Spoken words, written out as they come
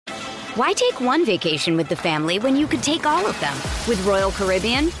Why take one vacation with the family when you could take all of them? With Royal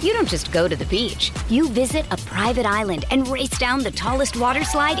Caribbean, you don't just go to the beach. You visit a private island and race down the tallest water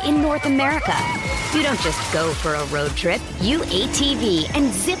slide in North America. You don't just go for a road trip. You ATV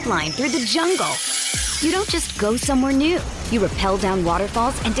and zip line through the jungle. You don't just go somewhere new. You rappel down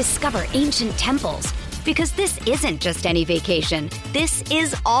waterfalls and discover ancient temples. Because this isn't just any vacation. This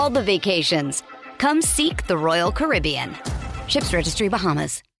is all the vacations. Come seek the Royal Caribbean. Ships Registry,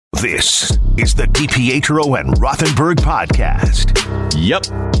 Bahamas. This is the DiPietro and Rothenberg podcast. Yep.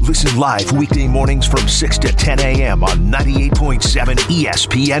 Listen live weekday mornings from 6 to 10 a.m. on 98.7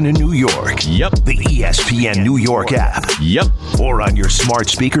 ESPN in New York. Yep. The ESPN New York app. Yep. Or on your smart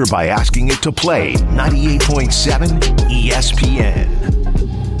speaker by asking it to play 98.7 ESPN.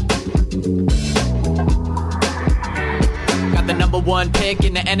 Got the number one pick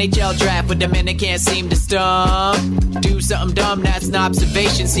in the NHL draft, but the men they can't seem to stump. Do something dumb, that's an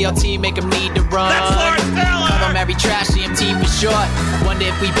observation. CLT make them need to run. That's Lawrence Taylor! Call them every trash, CMT for short. Wonder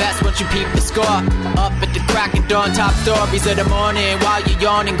if we best once you peep the score. Up at the crack of dawn, top stories of the morning. While you're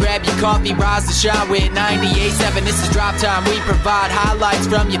yawning, grab your coffee, rise to shine with 98.7. This is Drop Time. We provide highlights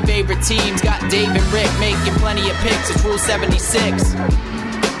from your favorite teams. Got Dave and Rick making plenty of picks. It's Rule 76.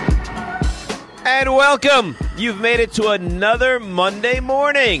 And welcome. You've made it to another Monday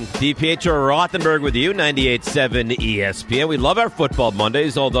morning. DiPietro Rothenberg with you, 98.7 ESPN. We love our football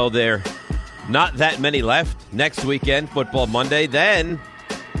Mondays, although there not that many left. Next weekend, football Monday. Then,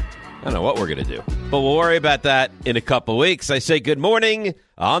 I don't know what we're going to do. But we'll worry about that in a couple weeks. I say good morning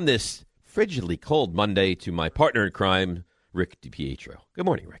on this frigidly cold Monday to my partner in crime, Rick DiPietro. Good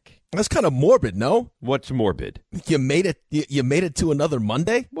morning, Rick. That's kind of morbid, no? What's morbid? You made it. You made it to another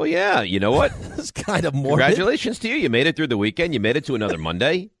Monday. Well, yeah. You know what? It's kind of morbid. Congratulations to you. You made it through the weekend. You made it to another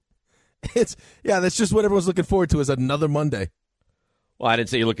Monday. That's just what everyone's looking forward to is another Monday. Well, I didn't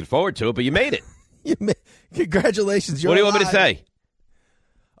say you're looking forward to it, but you made it. Congratulations. What do you want me to say?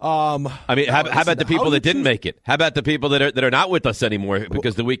 I mean, how about the people that didn't make it? How about the people that are not with us anymore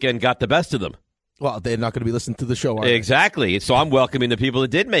because the weekend got the best of them? Well, they're not going to be listening to the show, are they? Exactly. So I'm welcoming the people that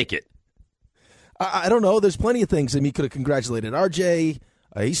did make it. I don't know. There's plenty of things. I mean, he could have congratulated RJ.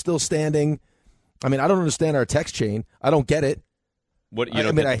 He's still standing. I mean, I don't understand our text chain. I don't get it. What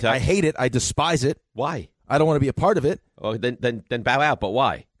you I hate it. I despise it. Why? I don't want to be a part of it. Oh, then bow out. But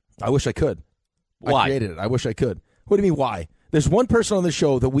why? I wish I could. Why? I created it. I wish I could. What do you mean, why? There's one person on the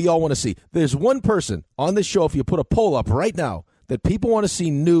show that we all want to see. There's one person on this show, if you put a poll up right now, that people want to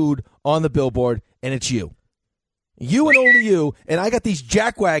see nude on the billboard, and it's you. You and only you, and I got these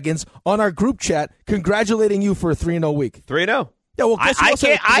jackwagons on our group chat congratulating you for a 3-0 week. 3-0? Yeah, well, I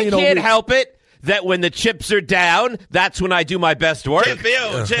can't help it that when the chips are down, that's when I do my best work.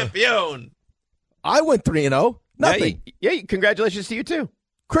 Champion. I went 3-0. Nothing. Yeah, congratulations to you, too.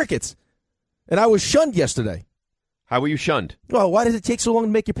 Crickets. And I was shunned yesterday. How were you shunned? Well, why does it take so long to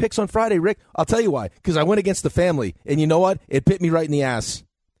make your picks on Friday, Rick? I'll tell you why. Because I went against the family. And you know what? It bit me right in the ass.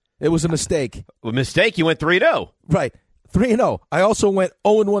 It was a mistake. A mistake? You went 3-0. Right. 3-0. I also went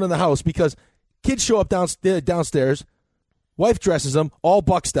 0-1 in the house because kids show up downstairs. Wife dresses them, all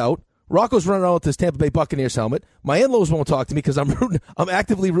buxed out. Rocco's running around with his Tampa Bay Buccaneers helmet. My in-laws won't talk to me because I'm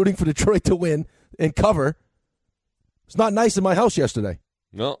actively rooting for Detroit to win and cover. It's not nice in my house yesterday.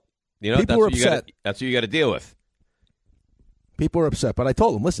 Well, you know, people were upset. That's what you got to deal with. People were upset, but I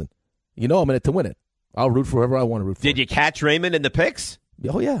told them, listen, you know I'm in it to win it. I'll root for whoever I want to root for. Did you catch Raymond in the picks?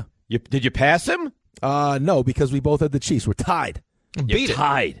 Oh, yeah. Did you pass him? No, because we both had the Chiefs. We're tied. You're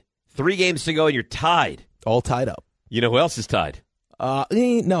tied. 3 games to go, and you're tied. All tied up. You know who else is tied?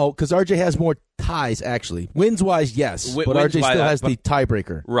 No, because RJ has more ties, actually. Wins-wise, yes. But RJ still has the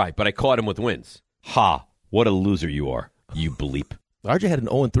tiebreaker. Right, but I caught him with wins. Ha, what a loser you are, you bleep. RJ had an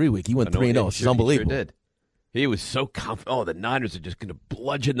 0-3 week. He went 3-0. It's unbelievable. He sure did. He was so confident. Oh, the Niners are just going to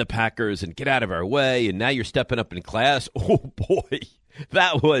bludgeon the Packers and get out of our way, and now you're stepping up in class. Oh, boy.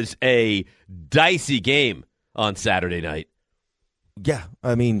 That was a dicey game on Saturday night. Yeah,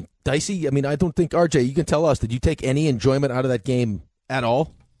 I mean, dicey. I mean, I don't think, RJ, you can tell us, did you take any enjoyment out of that game at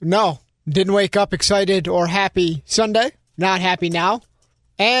all? No. Didn't wake up excited or happy Sunday. Not happy now.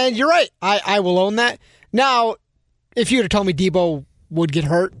 And you're right. I will own that. Now, if you would have told me Debo would get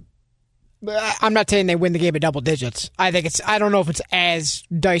hurt, I'm not saying they win the game at double digits. I don't know if it's as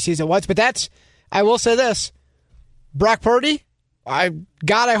dicey as it was, but I will say this. Brock Purdy, I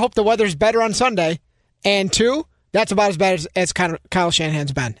hope the weather's better on Sunday. And 2, that's about as bad as Kyle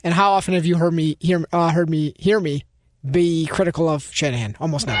Shanahan's been. And how often have you heard me be critical of Shanahan?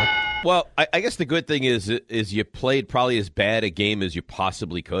 Almost never. Well, I guess the good thing is you played probably as bad a game as you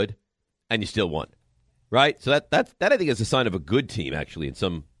possibly could, and you still won, right? So that I think is a sign of a good team, actually, in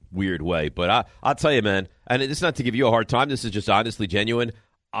some weird way. But I'll tell you, man, and it's not to give you a hard time. This is just honestly genuine.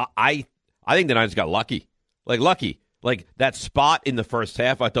 I think the Niners got lucky. Like that spot in the first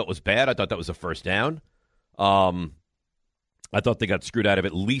half I thought was bad. I thought that was a first down. I thought they got screwed out of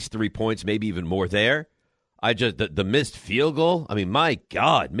at least 3 points, maybe even more there. The missed field goal. I mean, my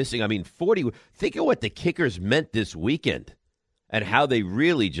God, missing. I mean, 40. Think of what the kickers meant this weekend, and how they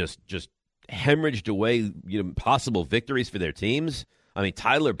really just hemorrhaged away possible victories for their teams. I mean,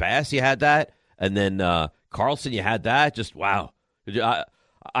 Tyler Bass, you had that, and then Carlson, you had that. Just wow.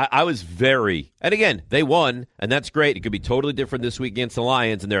 I was very, and again, they won, and that's great. It could be totally different this week against the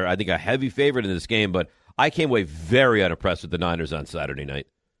Lions, and they're, I think, a heavy favorite in this game. But I came away very unimpressed with the Niners on Saturday night.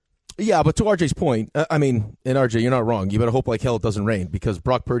 Yeah, but to RJ's point, and RJ, you're not wrong. You better hope like hell it doesn't rain, because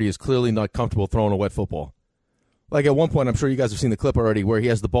Brock Purdy is clearly not comfortable throwing a wet football. Like at one point, I'm sure you guys have seen the clip already, where he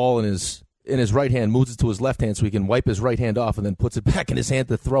has the ball in his right hand, moves it to his left hand so he can wipe his right hand off, and then puts it back in his hand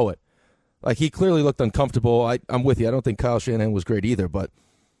to throw it. Like, he clearly looked uncomfortable. I'm with you. I don't think Kyle Shanahan was great either, but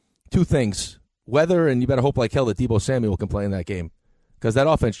two things. Weather, and you better hope like hell that Deebo Samuel can play in that game, because that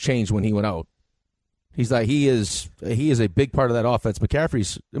offense changed when he went out. He is a big part of that offense.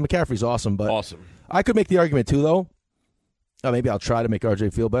 McCaffrey's awesome, but awesome. I could make the argument too, though. Maybe I'll try to make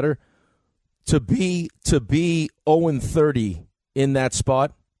RJ feel better. To be 0-30 in that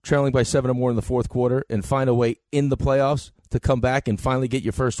spot, trailing by 7 or more in the fourth quarter, and find a way in the playoffs to come back and finally get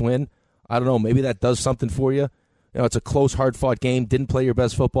your first win. I don't know. Maybe that does something for you. It's a close, hard-fought game. Didn't play your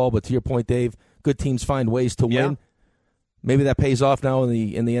best football, but to your point, Dave, good teams find ways to win. Maybe that pays off now in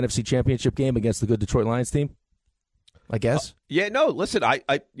the NFC Championship game against the good Detroit Lions team, I guess. Listen,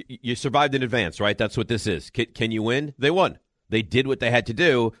 you survived in advance, right? That's what this is. Can you win? They won. They did what they had to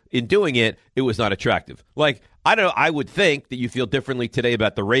do. In doing it, it was not attractive. Like, I don't know, I would think that you feel differently today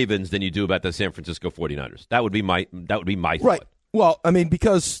about the Ravens than you do about the San Francisco 49ers. That would be my thought. Right. Well, I mean,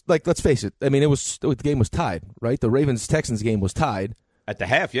 because, like, let's face it. I mean, the game was tied, right? The Ravens-Texans game was tied. At the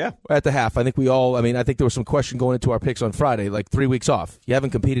half, yeah. At the half. I think I think there was some question going into our picks on Friday, like 3 weeks off. You haven't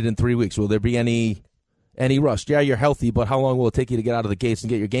competed in 3 weeks. Will there be any rust? Yeah, you're healthy, but how long will it take you to get out of the gates and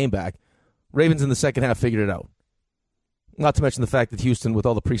get your game back? Ravens in the second half figured it out. Not to mention the fact that Houston, with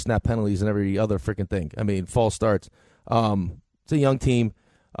all the pre-snap penalties and every other freaking thing. I mean, false starts. It's a young team,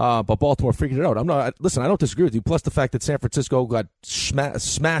 but Baltimore figured it out. I don't disagree with you. Plus the fact that San Francisco got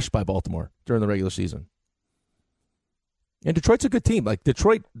smashed by Baltimore during the regular season. And Detroit's a good team. Like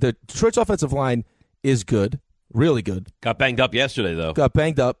Detroit's offensive line is good, really good. Got banged up yesterday, though.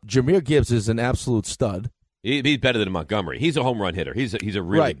 Jahmyr Gibbs is an absolute stud. He's better than Montgomery. He's a home run hitter. He's a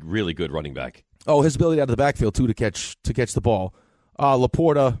really, really good running back. Oh, his ability out of the backfield, too, to catch the ball.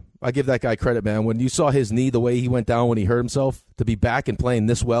 Laporta, I give that guy credit, man. When you saw his knee, the way he went down when he hurt himself, to be back and playing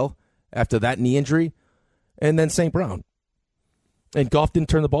this well after that knee injury. And then St. Brown. And Goff didn't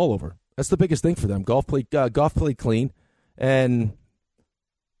turn the ball over. That's the biggest thing for them. Goff played clean. And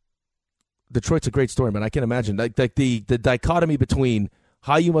Detroit's a great story, man. I can imagine. Like the dichotomy between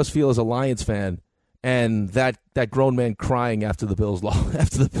how you must feel as a Lions fan and that grown man crying after the Bills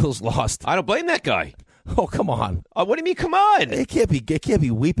lost. I don't blame that guy. Oh, come on. What do you mean, come on? It can't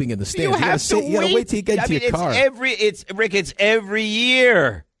be weeping in the stands. You gotta wait till you get into your car. It's every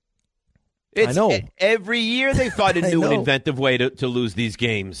year. I know. Every year they find a new and inventive way to lose these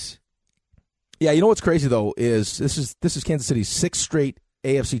games. Yeah, you know what's crazy though is this is Kansas City's 6th straight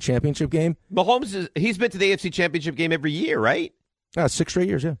AFC Championship game. Mahomes he's been to the AFC Championship game every year, right? 6 straight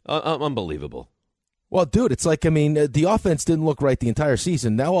years, yeah. Unbelievable. Well, dude, it's like, I mean, the offense didn't look right the entire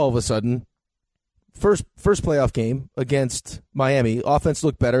season. Now all of a sudden, first playoff game against Miami, offense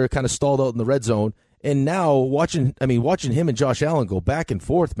looked better, kind of stalled out in the red zone, and now watching him and Josh Allen go back and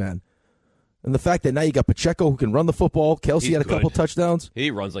forth, man. And the fact that now you got Pacheco who can run the football. Kelsey had a couple touchdowns. He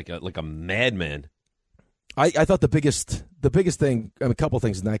runs like a madman. I thought the biggest thing, a couple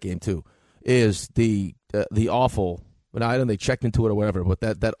things in that game too, is the awful. But I don't know, they checked into it or whatever. But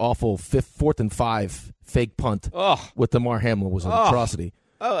that awful 4th and 5 fake punt with Damar Hamlin was an atrocity.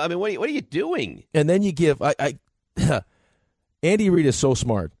 Oh, I mean, what are you doing? And then you give Andy Reid is so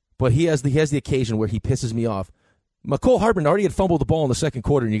smart, but he has the occasion where he pisses me off. McCole Hardman already had fumbled the ball in the second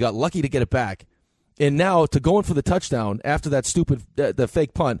quarter, and you got lucky to get it back. And now to go in for the touchdown after that stupid the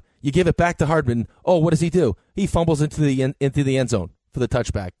fake punt, you give it back to Hardman. Oh, what does he do? He fumbles into the end zone for the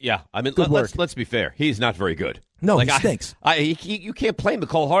touchback. Yeah, I mean, let's be fair. He's not very good. No, he stinks. You can't play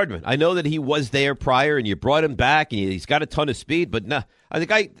McCole Hardman. I know that he was there prior, and you brought him back, and he's got a ton of speed. But no, I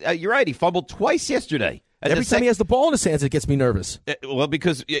think you're right. He fumbled twice yesterday. Every time he has the ball in his hands, it gets me nervous. Well,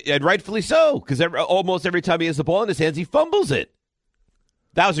 and rightfully so, because almost every time he has the ball in his hands, he fumbles it.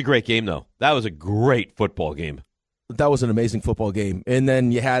 That was a great game, though. That was a great football game. an amazing football game. And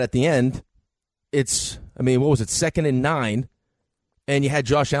then you had at the end, what was it, 2nd and 9, and you had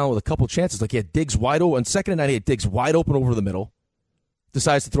Josh Allen with a couple chances. Like he had Diggs wide open. On 2nd and 9, he had Diggs wide open over the middle.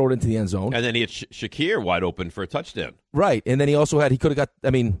 Decides to throw it into the end zone. And then he had Shakir wide open for a touchdown. Right. And then he also had,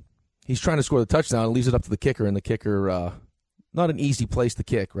 he's trying to score the touchdown and leaves it up to the kicker, and the kicker, not an easy place to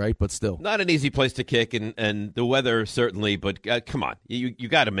kick, right? But still. Not an easy place to kick, and the weather certainly, but come on. You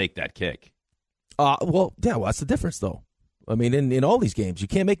got to make that kick. That's the difference, though. I mean, in all these games, you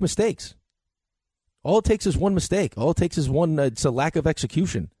can't make mistakes. All it takes is one mistake. All it takes is it's a lack of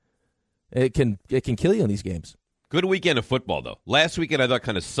execution. It can kill you in these games. Good weekend of football, though. Last weekend I thought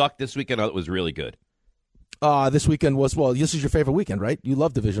kind of sucked. This weekend I thought was really good. This weekend was, this is your favorite weekend, right? You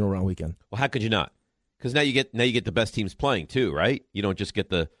love divisional round weekend. Well, how could you not? Because now you get the best teams playing too, right? You don't just get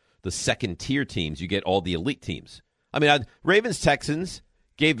the second tier teams; you get all the elite teams. I mean, Ravens Texans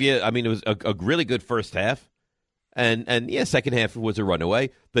gave you. I mean, it was a really good first half, and second half was a runaway.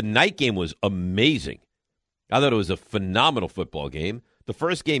 The night game was amazing. I thought it was a phenomenal football game. The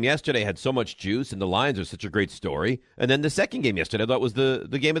first game yesterday had so much juice, and the Lions are such a great story. And then the second game yesterday, I thought was the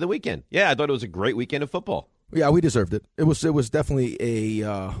game of the weekend. Yeah, I thought it was a great weekend of football. Yeah, we deserved it. It was definitely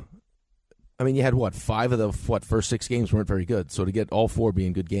a. You had five of the first 6 games weren't very good. So to get all 4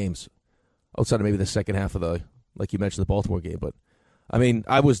 being good games, outside of maybe the second half of like you mentioned, the Baltimore game. But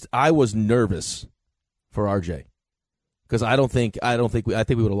I was nervous for RJ because I think we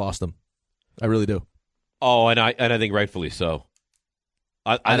would have lost him. I really do. Oh, and I think rightfully so.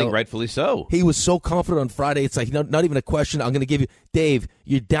 I think rightfully so. He was so confident on Friday. It's like not even a question. I'm going to give you, Dave,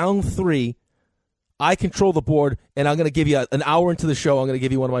 you're down 3. I control the board, and I'm going to give you an hour into the show. I'm going to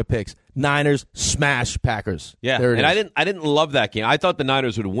give you one of my picks. Niners smash Packers. Yeah, there it is. I didn't love that game. I thought the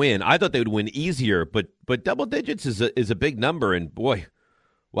Niners would win. I thought they would win easier, but double digits is a big number. And boy,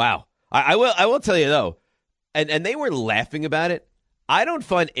 wow. I will tell you though, and they were laughing about it. I don't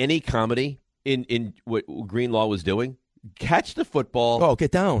find any comedy in what Greenlaw was doing. Catch the football. Oh,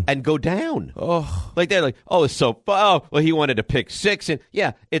 get down. And go down. Oh. Like they're like, it's so well, he wanted to pick 6. And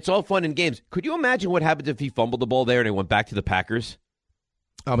yeah, it's all fun and games. Could you imagine what happens if he fumbled the ball there and it went back to the Packers?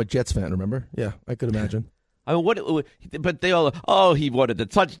 I'm a Jets fan, remember? Yeah, I could imagine. I mean, but they all, he wanted the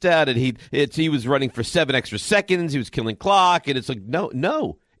touchdown and he was running for 7 extra seconds. He was killing clock. And it's like, no,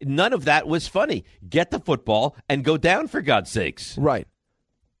 none of that was funny. Get the football and go down for God's sakes. Right.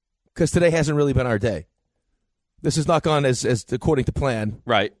 Because today hasn't really been our day. This has not gone as according to plan.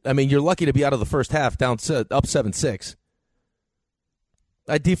 Right. I mean, you're lucky to be out of the first half up 7-6.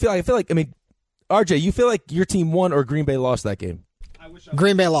 I feel like, RJ, you feel like your team won or Green Bay lost that game?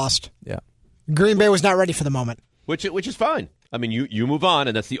 Green Bay lost. Yeah. Green Bay was not ready for the moment. Which is fine. I mean, you move on,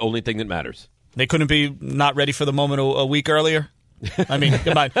 and that's the only thing that matters. They couldn't be not ready for the moment a week earlier? I mean,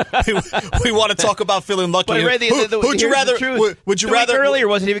 come on. We want to talk about feeling lucky. But who'd you rather? Would you rather? Earlier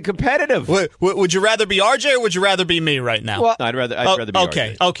wasn't even competitive. Would you rather be RJ or would you rather be me right now? Well, I'd rather be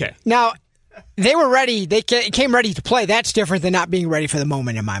RJ. Okay. Now, they were ready. They came ready to play. That's different than not being ready for the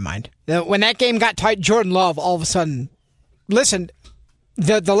moment, in my mind. When that game got tight, Jordan Love all of a sudden. Listen,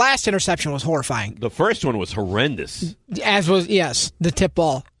 the last interception was horrifying. The first one was horrendous. As was the tip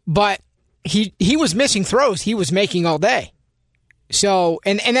ball, but he was missing throws he was making all day. So,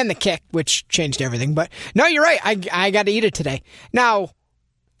 and then the kick, which changed everything. But no, you're right. I got to eat it today. Now,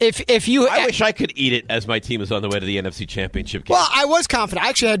 if you, I wish I could eat it as my team is on the way to the NFC Championship game. Well, I was confident. I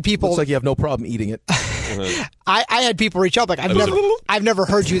actually had people. Looks like you have no problem eating it. I had people reach out like I've never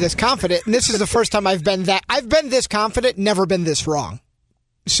heard you this confident, and this is the first time I've been this confident, never been this wrong.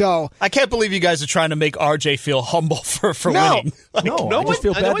 So I can't believe you guys are trying to make RJ feel humble for winning. I just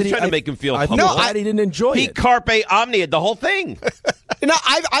feel bad that trying to make him feel humble. No, he didn't enjoy it. He carpe omnied the whole thing. No,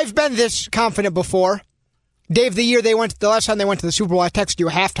 I've been this confident before. Dave, the last time they went to the Super Bowl, I texted you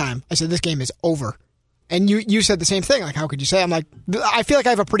at halftime. I said, this game is over. And you said the same thing. Like, how could you say? I'm like, I feel like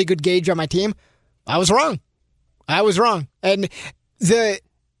I have a pretty good gauge on my team. I was wrong. And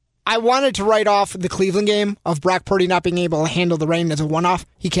I wanted to write off the Cleveland game of Brock Purdy not being able to handle the rain as a one-off.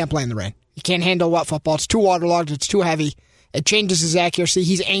 He can't play in the rain. He can't handle wet football. It's too waterlogged. It's too heavy. It changes his accuracy.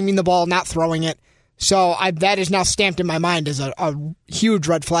 He's aiming the ball, not throwing it. So that is now stamped in my mind as a huge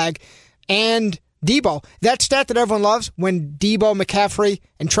red flag. And Debo, that stat that everyone loves, when Debo, McCaffrey,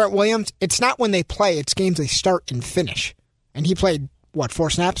 and Trent Williams, it's not when they play. It's games they start and finish. And he played, 4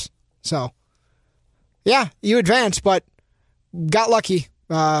 snaps? So, yeah, you advance, but got lucky.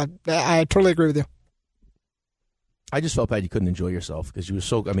 I totally agree with you. I just felt bad you couldn't enjoy yourself because you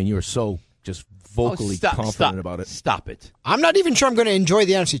were so just vocally confident about it. Stop it. I'm not even sure I'm going to enjoy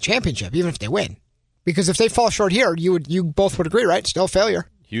the NFC Championship, even if they win. Because if they fall short here, you both would agree, right? Still failure.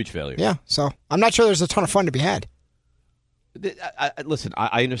 Huge failure. Yeah, so I'm not sure there's a ton of fun to be had. Listen,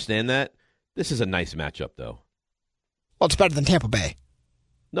 I understand that. This is a nice matchup, though. Well, it's better than Tampa Bay.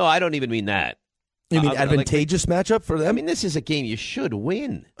 No, I don't even mean that. You mean advantageous matchup for them? I mean, this is a game you should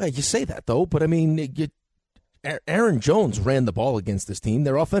win. You say that, though, but I mean, Aaron Jones ran the ball against this team.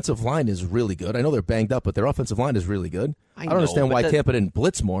 Their offensive line is really good. I know they're banged up, but their offensive line is really good. I don't understand why Tampa didn't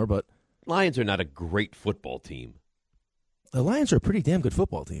blitz more, but Lions are not a great football team. The Lions are a pretty damn good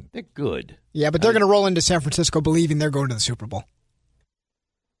football team. They're good. Yeah, but they're going to roll into San Francisco believing they're going to the Super Bowl.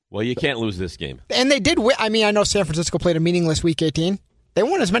 Well, you can't lose this game. And they did win. I mean, I know San Francisco played a meaningless Week 18. They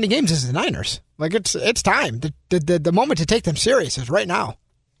won as many games as the Niners. Like, it's time. The moment to take them serious is right now.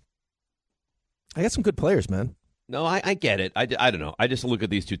 I got some good players, man. No, I get it. I don't know. I just look at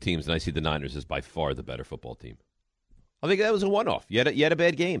these two teams, and I see the Niners as by far the better football team. I think that was a one-off. You had a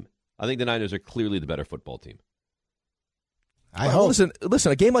bad game. I think the Niners are clearly the better football team. I hope.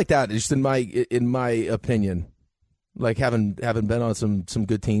 Listen. A game like that is, in my opinion, like having been on some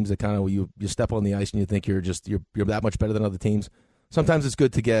good teams that kind of you step on the ice and you think you're that much better than other teams. Sometimes it's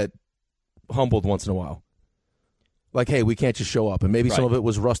good to get humbled once in a while. Like, hey, we can't just show up, and maybe some of it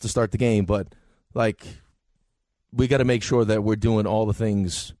was rust to start the game, but like we got to make sure that we're doing all the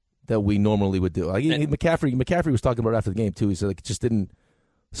things that we normally would do. Like McCaffrey was talking about after the game too. He said like it just didn't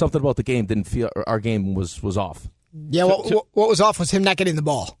something about the game didn't feel our game was off. Yeah, what was off was him not getting the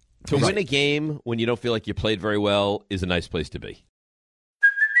ball. To win a game when you don't feel like you played very well is a nice place to be.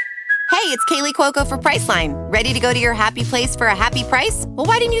 Hey, it's Kaylee Cuoco for Priceline. Ready to go to your happy place for a happy price? Well,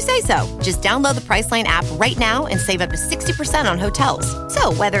 why didn't you say so? Just download the Priceline app right now and save up to 60% on hotels.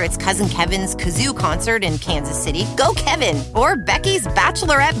 So whether it's Cousin Kevin's Kazoo Concert in Kansas City, go Kevin, or Becky's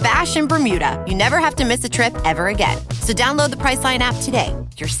Bachelorette Bash in Bermuda, you never have to miss a trip ever again. So download the Priceline app today.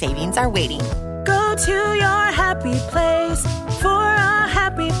 Your savings are waiting. Go to your happy place for a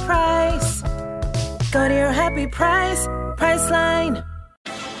happy price. Go to your happy price, Priceline.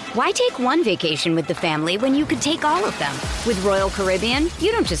 Why take one vacation with the family when you could take all of them? With Royal Caribbean,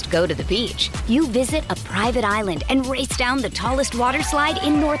 you don't just go to the beach. You visit a private island and race down the tallest water slide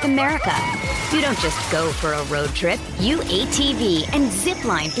in North America. You don't just go for a road trip. You ATV and zip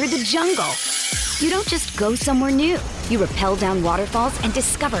line through the jungle. You don't just go somewhere new. You rappel down waterfalls and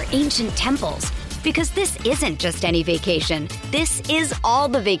discover ancient temples. Because this isn't just any vacation. This is all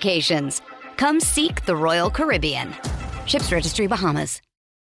the vacations. Come seek the Royal Caribbean. Ships Registry, Bahamas.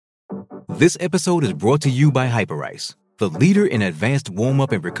 This episode is brought to you by Hyperice, the leader in advanced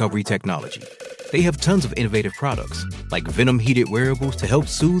warm-up and recovery technology. They have tons of innovative products, like Venom-heated wearables to help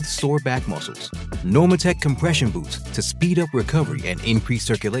soothe sore back muscles, Normatec compression boots to speed up recovery and increase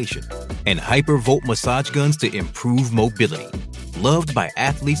circulation, and Hypervolt massage guns to improve mobility. Loved by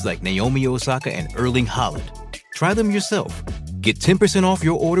athletes like Naomi Osaka and Erling Haaland. Try them yourself. Get 10% off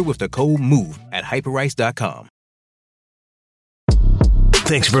your order with the code MOVE at Hyperice.com.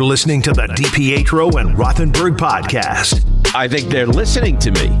 Thanks for listening to the DiPietro and Rothenberg podcast. I think they're listening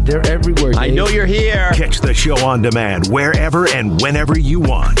to me. They're everywhere, Dave. I know you're here. Catch the show on demand wherever and whenever you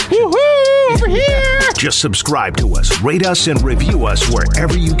want. Woohoo! Over here! Just subscribe to us, rate us, and review us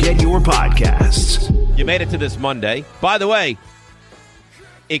wherever you get your podcasts. You made it to this Monday. By the way,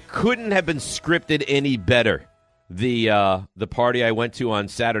 it couldn't have been scripted any better. The party I went to on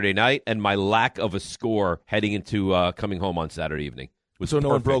Saturday night and my lack of a score heading into coming home on Saturday evening. So no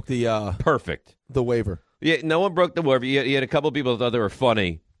one broke the perfect the waiver. Yeah, no one broke the waiver. You had a couple of people that thought they were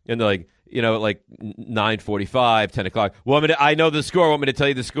funny, and they're like, 9:45, 10 o'clock. I know the score. Want me to tell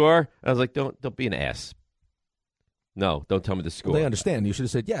you the score? I was like, don't be an ass. No, don't tell me the score. Well, they understand. You should have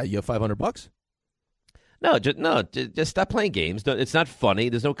said, yeah, you have $500. No, just stop playing games. It's not funny.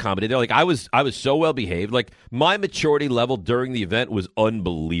 There's no comedy there. Like I was so well behaved. Like my maturity level during the event was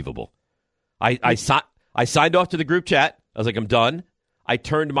unbelievable. I signed off to the group chat. I was like, I'm done. I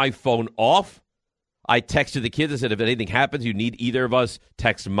turned my phone off. I texted the kids. I said, if anything happens, you need either of us,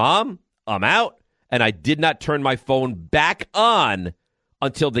 text Mom. I'm out. And I did not turn my phone back on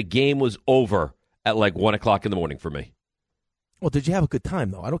until the game was over at like 1 o'clock in the morning for me. Well, did you have a good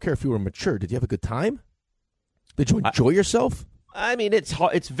time, though? I don't care if you were mature. Did you have a good time? Did you enjoy yourself? I mean,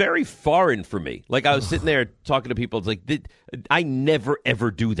 it's very foreign for me. Like, I was sitting there talking to people. It's like, I never,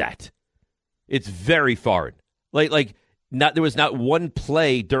 ever do that. It's very foreign. There was not one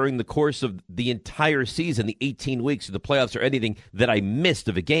play during the course of the entire season, the 18 weeks of the playoffs or anything that I missed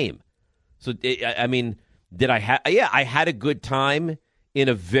of a game. So, I mean, I had a good time in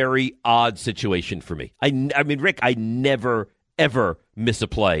a very odd situation for me. I mean, Rick, I never, ever miss a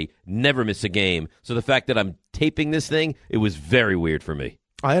play, never miss a game. So the fact that I'm taping this thing, it was very weird for me.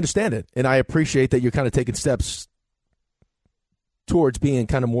 I understand it, and I appreciate that you're kind of taking steps towards being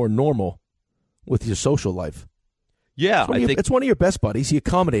kind of more normal with your social life. Yeah, it's one of your best buddies. He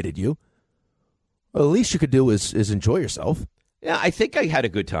accommodated you. Well, the least you could do is enjoy yourself. Yeah, I think I had a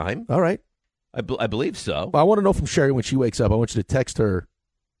good time. All right. I believe so. Well, I want to know from Sherry when she wakes up. I want you to text her.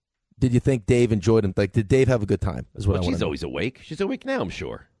 Did you think Dave enjoyed him? Like, did Dave have a good time? Is what I want to know. She's always awake. She's awake now, I'm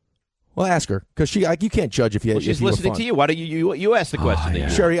sure. Well, ask her because you can't judge if you. Well, she's listening to you. Why don't you ask the question? Yeah.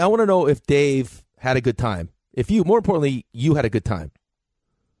 Sherry, I want to know if Dave had a good time. If you, more importantly, you had a good time.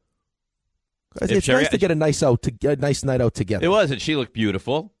 It's nice to get a nice night out together. It was, and she looked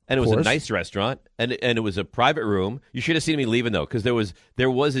beautiful, and it was a nice restaurant, and it was a private room. You should have seen me leaving though, because there was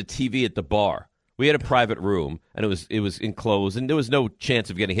a TV at the bar. We had a private room, and it was enclosed, and there was no chance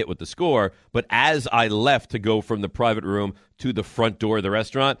of getting hit with the score. But as I left to go from the private room to the front door of the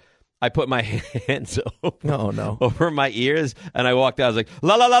restaurant, I put my hands over my ears, and I walked out. I was like,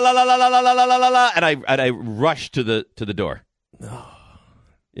 la la la la la la la la la la la, and I rushed to the door.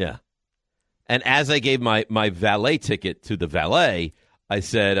 Yeah. And as I gave my valet ticket to the valet, I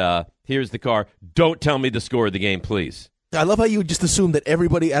said, here's the car. Don't tell me the score of the game, please. I love how you just assume that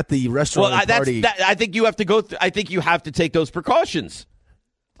everybody at the restaurant party... I think you have to go. I think you have to take those precautions.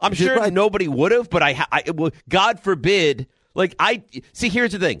 I'm sure nobody would have, but God forbid.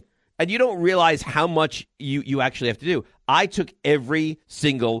 Here's the thing. And you don't realize how much you actually have to do. I took every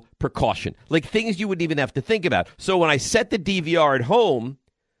single precaution. Like things you wouldn't even have to think about. So when I set the DVR at home...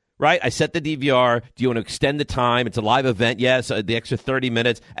 Right? I set the DVR. Do you want to extend the time? It's a live event. Yes, the extra 30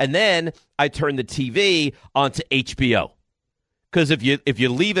 minutes. And then I turn the TV onto HBO. Because if you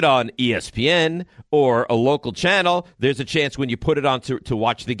leave it on ESPN or a local channel, there's a chance when you put it on to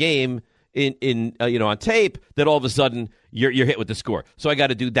watch the game on tape that all of a sudden you're hit with the score. So I got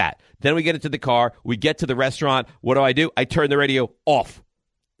to do that. Then we get into the car. We get to the restaurant. What do? I turn the radio off.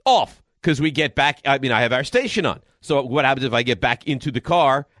 Because we get back. I have our station on. So what happens if I get back into the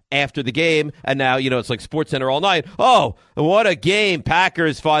car after the game, and now, it's like SportsCenter all night. Oh, what a game.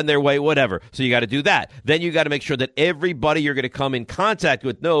 Packers find their way, whatever. So you got to do that. Then you got to make sure that everybody you're going to come in contact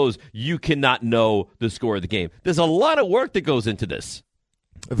with knows you cannot know the score of the game. There's a lot of work that goes into this.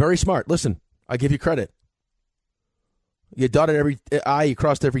 Very smart. Listen, I give you credit. You dotted every I, you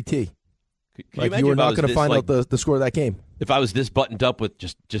crossed every T. You were not going to find out the score of that game. If I was this buttoned up with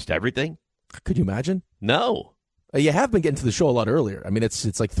just everything? Could you imagine? No. You have been getting to the show a lot earlier. I mean,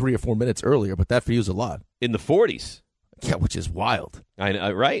 it's like 3 or 4 minutes earlier, but that for you is a lot. In the 40s. Yeah, which is wild. I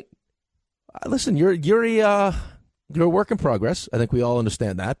know, right? Listen, you're a work in progress. I think we all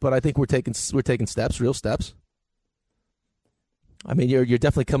understand that, but I think we're taking steps, real steps. I mean, you're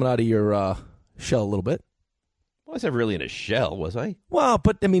definitely coming out of your shell a little bit. Was I really in a shell, was I? Well,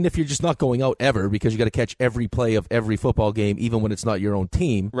 but I mean, if you're just not going out ever because you got to catch every play of every football game, even when it's not your own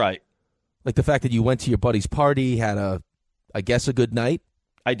team. Right. Like the fact that you went to your buddy's party, had a good night.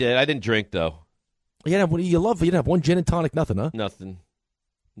 I did. I didn't drink though. You didn't have one gin and tonic, nothing, huh? Nothing.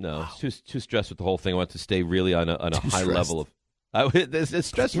 No, wow. It's too stressed with the whole thing. I want to stay really on a high level of. It's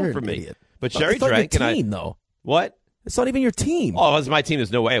stressful for me. Idiot. But Sherry drank, your team, though. What? It's not even your team. Oh, if it was my team,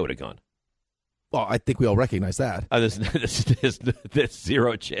 there's no way I would have gone. Well, I think we all recognize that. There's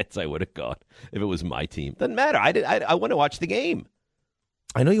zero chance I would have gone if it was my team. Doesn't matter. I want to watch the game.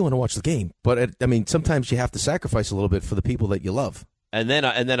 I know you want to watch the game, but sometimes you have to sacrifice a little bit for the people that you love. And then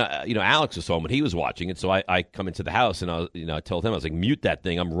Alex was home when he was watching it, so I come into the house and I told him, I was like, mute that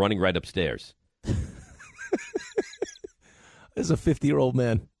thing. I'm running right upstairs. This is a 50-year-old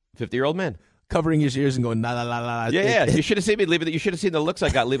man. 50-year-old man. Covering his ears and going, la, la, la, la. Yeah. You should have seen me leaving. You should have seen the looks I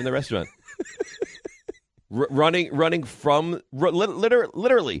got leaving the restaurant. Running from,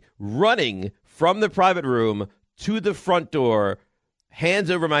 literally running from the private room to the front door,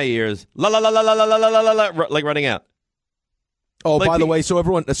 hands over my ears, la, la, la, la, la, la, la, la, la, la, like running out. Oh, by the way, so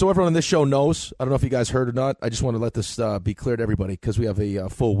everyone on this show knows. I don't know if you guys heard or not. I just want to let this be clear to everybody because we have a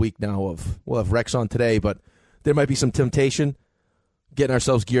full week now we'll have Rex on today, but there might be some temptation getting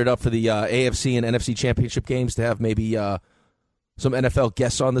ourselves geared up for the AFC and NFC championship games to have maybe some NFL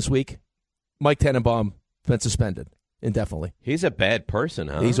guests on this week. Mike Tannenbaum been suspended indefinitely. He's a bad person,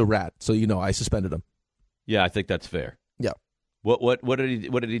 huh? He's a rat, so I suspended him. Yeah, I think that's fair. Yeah. What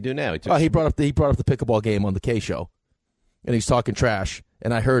did he do now? He brought up the pickleball game on the K show. And he's talking trash,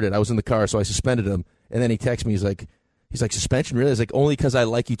 and I heard it. I was in the car, so I suspended him. And then he texted me. He's like, suspension? Really? He's like, only because I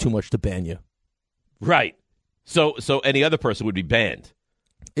like you too much to ban you. Right. So any other person would be banned.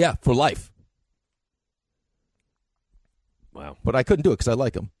 Yeah, for life. Wow. But I couldn't do it because I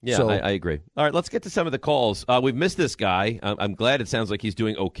like him. Yeah, so, I agree. All right, let's get to some of the calls. We've missed this guy. I'm glad it sounds like he's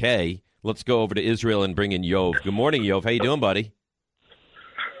doing okay. Let's go over to Israel and bring in Yov. Good morning, Yov. How you doing, buddy?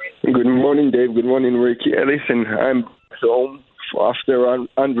 Good morning, Dave. Good morning, Ricky. Listen, I'm home after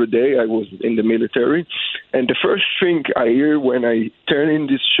 100 day. I was in the military. And the first thing I hear when I turn in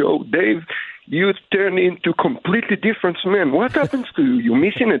this show, Dave, you turn into completely different man. What happens to you? You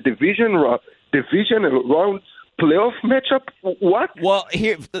missing a division round playoff matchup? What? Well,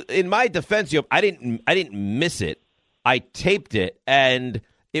 here in my defense, I didn't miss it. I taped it, and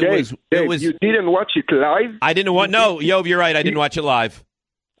it was. You didn't watch it live? I didn't watch. No, Yov, you're right. I didn't watch it live.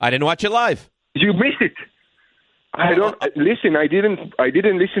 You missed it. I don't listen. I didn't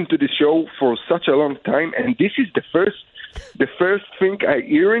listen to the show for such a long time, and this is the first thing I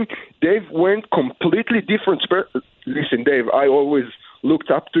hearing. Dave went completely different. Listen, Dave, I always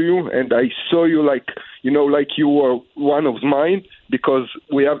looked up to you, and I saw you like you were one of mine because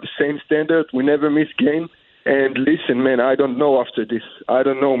we have the same standard. We never miss game. And listen, man, I don't know after this. I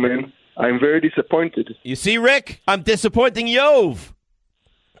don't know, man. I'm very disappointed. You see, Rick, I'm disappointing Yov.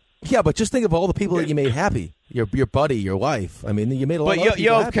 Yeah, but just think of all the people that you made happy. Your buddy, your wife. I mean, you made a lot of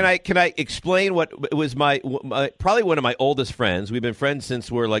people happy. Can I explain what was my probably one of my oldest friends. We've been friends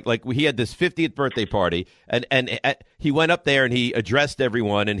since we're like he had this 50th birthday party, and he went up there and he addressed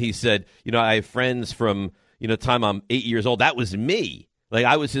everyone, and he said, I have friends from time I'm 8 years old. That was me. Like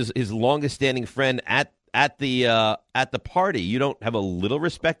I was his longest standing friend at the party. You don't have a little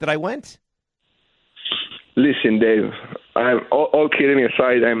respect that I went? Listen, Dave. I'm all kidding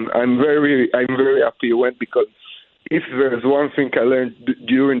aside. I'm very happy you went, because if there's one thing I learned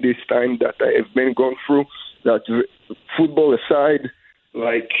during this time that I have been going through, that football aside,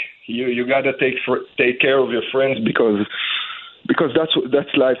 like you gotta take care of your friends because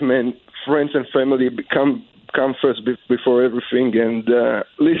that's life, man. Friends and family come first before everything. And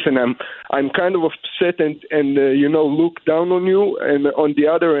listen, I'm kind of upset and look down on you. And on the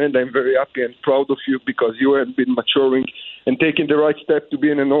other end, I'm very happy and proud of you because you have been maturing and taking the right step to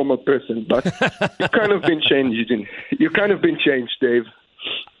being a normal person. But you've kind of been changed. You've kind of been changed, Dave.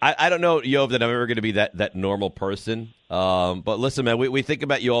 I don't know, Yov, that I'm ever going to be that normal person. But listen, man, we think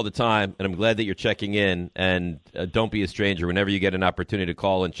about you all the time, and I'm glad that you're checking in. And don't be a stranger. Whenever you get an opportunity to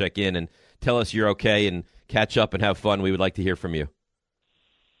call and check in and tell us you're okay and catch up and have fun, we would like to hear from you.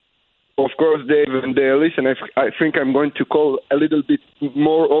 Of course, Dave. And listen, I think I'm going to call a little bit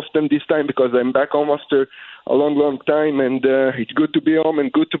more often this time because I'm back home after a long, long time. And it's good to be home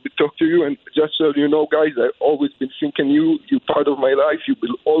and good to talk to you. And just so you know, guys, I've always been thinking you're part of my life. You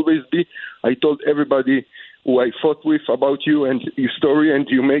will always be. I told everybody who I fought with about you and your story, and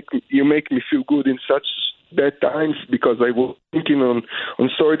you make me feel good in such bad times because I was thinking on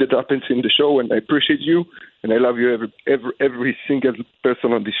story that happens in the show, and I appreciate you and I love you every single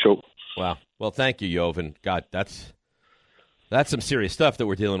person on this show. Wow. Well, thank you, Yov. And God, that's some serious stuff that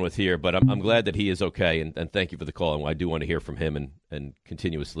we're dealing with here, but I'm glad that he is okay, and thank you for the call. And I do want to hear from him and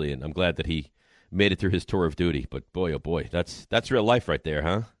continuously, and I'm glad that he made it through his tour of duty. But boy, oh boy, that's real life right there,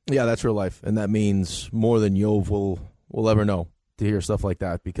 huh? Yeah, that's real life, and that means more than Yov will ever know to hear stuff like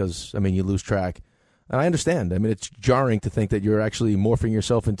that, because, I mean, you lose track. And I understand. I mean, it's jarring to think that you're actually morphing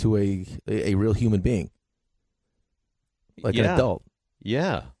yourself into a real human being, like an adult.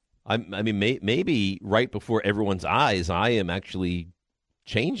 Yeah. I mean, maybe right before everyone's eyes, I am actually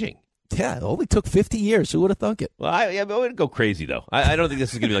changing. Yeah, it only took 50 years. Who would have thunk it? Well, I wouldn't go crazy, though. I don't think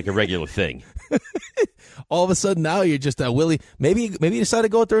this is going to be like a regular thing. All of a sudden now you're just Willie. Maybe you decide to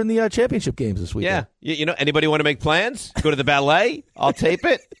go out during the championship games this weekend. Yeah. Anybody want to make plans? Go to the ballet? I'll tape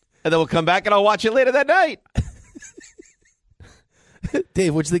it. And then we'll come back and I'll watch it later that night.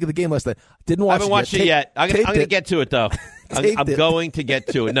 Dave, what'd you think of the game last night? Didn't watch it yet. I haven't watched it yet. I'm going to get to it, though. I'm going to get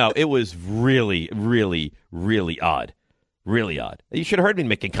to it. No, it was really, really, really odd. Really odd. You should have heard me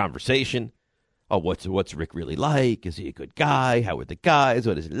making conversation. Oh, what's Rick really like? Is he a good guy? How are the guys?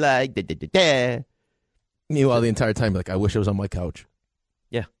 What is it like? Da, da, da, da. Meanwhile, the entire time, like, I wish I was on my couch.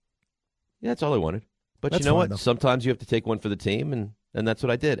 Yeah. Yeah, that's all I wanted. But That's you know fine, what? though. Sometimes you have to take one for the team, and that's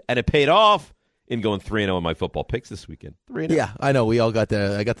what I did. And it paid off in going 3-0 in my football picks this weekend. 3-0. Yeah, I know. We all got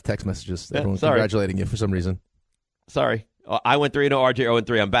I got the text messages. Everyone congratulating you for some reason. Sorry. I went 3-0, RJ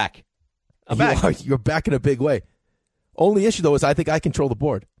 0-3. I'm back. You're back in a big way. Only issue, though, is I think I control the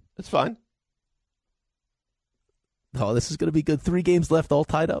board. That's fine. Oh, this is going to be good. 3 games left, all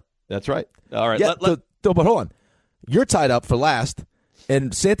tied up. That's right. All right. Yeah, but hold on. You're tied up for last,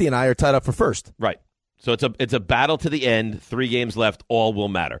 and Santi and I are tied up for first. Right. So it's a battle to the end. 3 games left. All will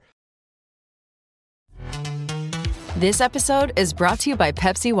matter. This episode is brought to you by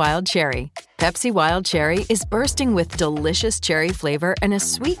Pepsi Wild Cherry. Pepsi Wild Cherry is bursting with delicious cherry flavor and a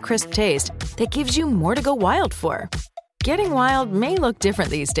sweet, crisp taste that gives you more to go wild for. Getting wild may look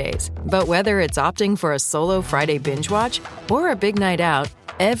different these days, but whether it's opting for a solo Friday binge watch or a big night out,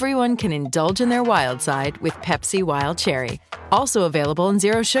 everyone can indulge in their wild side with Pepsi Wild Cherry. Also available in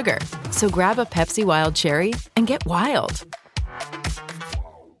Zero Sugar. So grab a Pepsi Wild Cherry and get wild.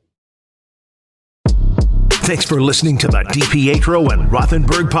 Thanks for listening to the DiPietro and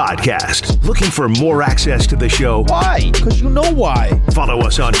Rothenberg podcast. Looking for more access to the show? Why? Because you know why. Follow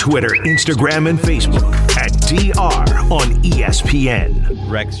us on Twitter, Instagram, and Facebook at DR on ESPN.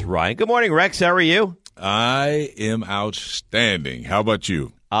 Rex Ryan. Good morning, Rex. How are you? I am outstanding. How about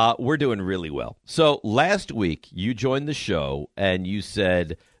you? We're doing really well. So last week, you joined the show, and you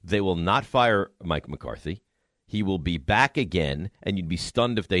said they will not fire Mike McCarthy. He will be back again, and you'd be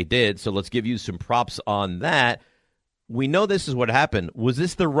stunned if they did. So let's give you some props on that. We know this is what happened. Was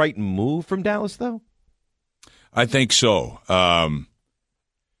this the right move from Dallas, though? I think so. And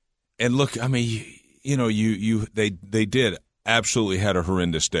look, I mean, you know, they did absolutely had a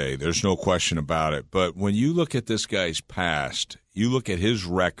horrendous day. There's no question about it. But when you look at this guy's past, you look at his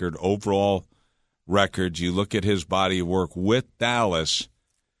record, overall records, you look at his body of work with Dallas.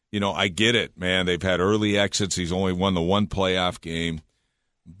 You know, I get it, man. They've had early exits. He's only won the one playoff game.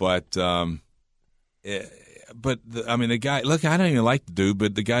 But I mean, the guy, look, I don't even like the dude,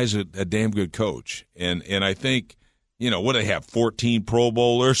 but the guy's a damn good coach. And I think, you know, what do they have, 14 Pro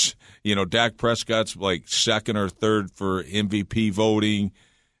Bowlers? You know, Dak Prescott's like second or third for MVP voting.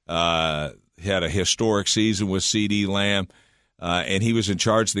 Had a historic season with CeeDee Lamb. And he was in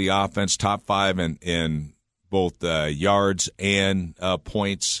charge of the offense, top 5 in both yards and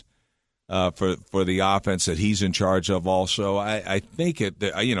points for the offense that he's in charge of. Also, I think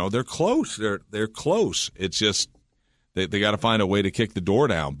they're close. They're close. It's just they got to find a way to kick the door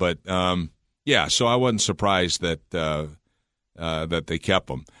down. But yeah, so I wasn't surprised that they kept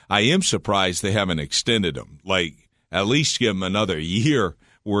him. I am surprised they haven't extended him. Like at least give him another year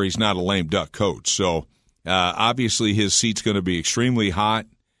where he's not a lame duck coach. So obviously his seat's going to be extremely hot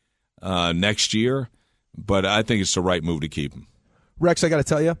next year. But I think it's the right move to keep him. Rex, I got to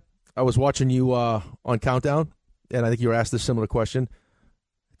tell you, I was watching you on Countdown, and I think you were asked a similar question.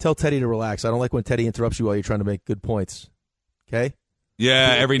 Tell Teddy to relax. I don't like when Teddy interrupts you while you're trying to make good points. Okay?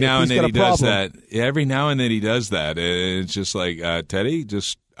 Yeah, every now and then he does that. Every now and then he does that. And it's just like, Teddy,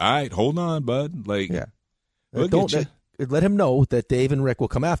 just, all right, hold on, bud. Like, yeah. Let him know that Dave and Rick will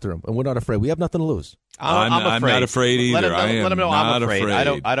come after him, and we're not afraid. We have nothing to lose. I'm not afraid either. Let him know I'm afraid.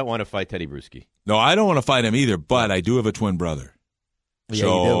 afraid. I don't want to fight Teddy Bruschi. No, I don't want to fight him either, but I do have a twin brother. Yeah,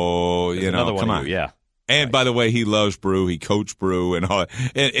 so, you know, come on. Yeah. And right. By the way, he loves Brew. He coached Brew and all.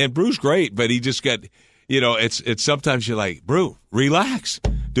 And Brew's great, but he just got, you know, it's sometimes you're like, Brew, relax.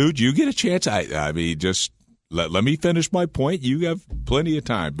 Dude, you get a chance. I mean, just let me finish my point. You have plenty of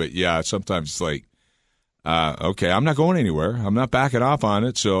time. But, yeah, sometimes it's like, okay, I'm not going anywhere. I'm not backing off on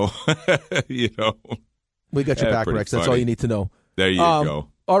it. So, you know. We got your back, Rex. That's all you need to know. There you go.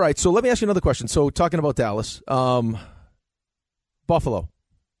 All right, so let me ask you another question. So talking about Dallas, Buffalo.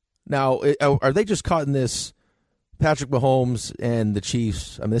 Now, are they just caught in this Patrick Mahomes and the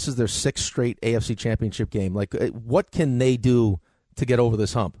Chiefs? I mean, this is their 6th straight AFC Championship game. Like, what can they do to get over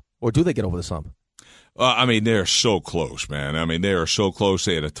this hump? Or do they get over this hump? I mean, they're so close, man. I mean, they are so close.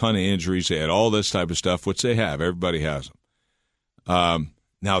 They had a ton of injuries. They had all this type of stuff, which they have. Everybody has them.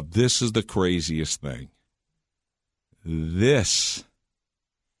 Now, this is the craziest thing. This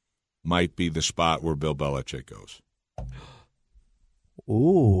might be the spot where Bill Belichick goes.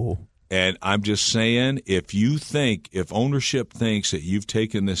 Ooh. And I'm just saying, if ownership thinks that you've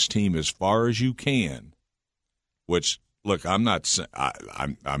taken this team as far as you can, which, look, I'm not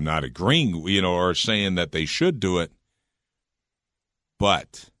agreeing, you know, or saying that they should do it,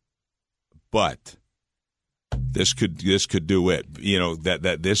 but this could do it. You know,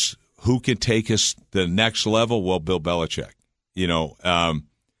 that this, who can take us to the next level? Well, Bill Belichick. You know,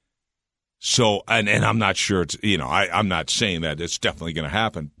 so, and I'm not sure it's, you know, I'm not saying that it's definitely going to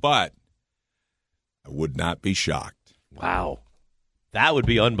happen, but I would not be shocked. Wow. That would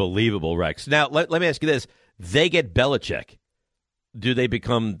be unbelievable, Rex. Now, let me ask you this. They get Belichick. Do they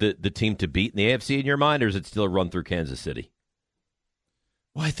become the team to beat in the AFC in your mind, or is it still a run through Kansas City?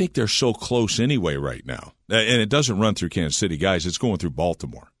 Well, I think they're so close anyway right now. And it doesn't run through Kansas City, guys. It's going through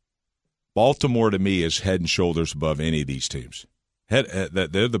Baltimore. Baltimore, to me, is head and shoulders above any of these teams. They're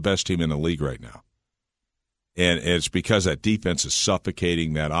the best team in the league right now. And it's because that defense is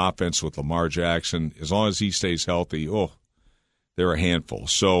suffocating that offense with Lamar Jackson. As long as he stays healthy, they're a handful.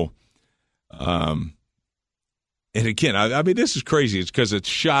 So, and again, I mean, this is crazy. It's because it's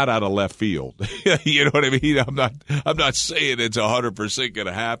shot out of left field. You know what I mean? I'm not saying it's 100% going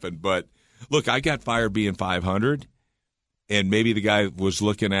to happen, but look, I got fired being 500, and maybe the guy was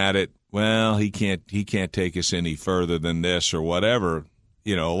looking at it. Well, he can't take us any further than this or whatever.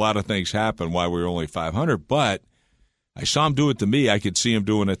 a lot of things happened why we were only 500, but I saw him do it to me. I could see him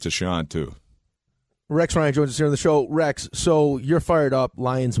doing it to Sean, too. Rex Ryan joins us here on the show. Rex, so you're fired up.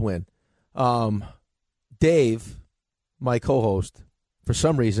 Lions win. Dave, my co-host, for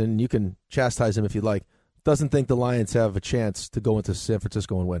some reason, you can chastise him if you'd like, doesn't think the Lions have a chance to go into San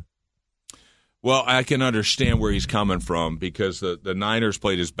Francisco and win. Well, I can understand where he's coming from because the Niners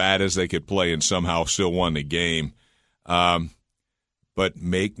played as bad as they could play and somehow still won the game. But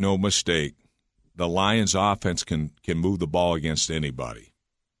make no mistake, the Lions' offense can move the ball against anybody.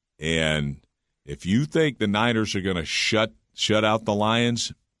 And if you think the Niners are going to shut out the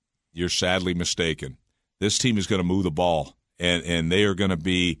Lions, you're sadly mistaken. This team is going to move the ball, and they are going to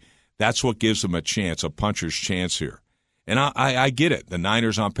be – that's what gives them a chance, a puncher's chance here. And I get it. The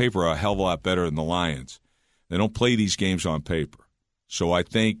Niners on paper are a hell of a lot better than the Lions. They don't play these games on paper. So I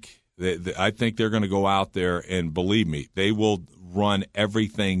think they're going to go out there, and believe me, they will run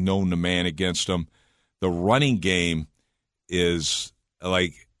everything known to man against them. The running game is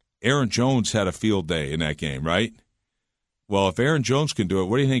like Aaron Jones had a field day in that game, right? Well, if Aaron Jones can do it,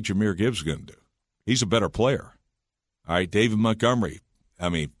 what do you think Jahmyr Gibbs is going to do? He's a better player. All right, David Montgomery,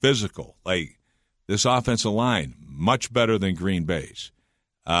 physical. Like, this offensive line, much better than Green Bay's.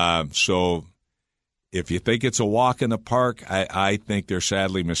 So if you think it's a walk in the park, I think they're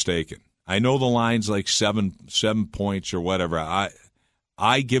sadly mistaken. I know the line's like 7 points or whatever.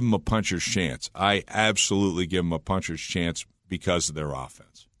 I give them a puncher's chance. I absolutely give them a puncher's chance because of their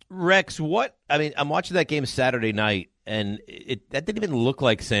offense. Rex, I'm watching that game Saturday night, and that didn't even look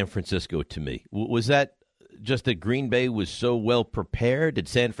like San Francisco to me. Was that just that Green Bay was so well prepared? Did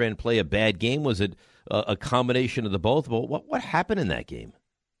San Fran play a bad game? Was it a combination of the both? Well, what happened in that game?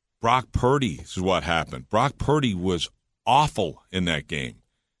 Brock Purdy is what happened. Brock Purdy was awful in that game,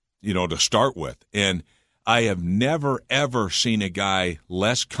 to start with. And I have never, ever seen a guy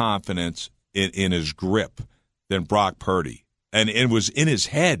less confidence in his grip than Brock Purdy. And it was in his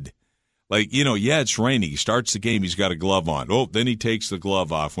head. Like, it's rainy. He starts the game, he's got a glove on. Oh, then he takes the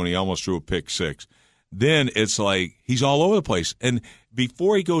glove off when he almost threw a pick six. Then it's like he's all over the place. And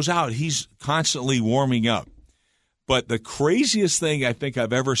before he goes out, he's constantly warming up. But the craziest thing I think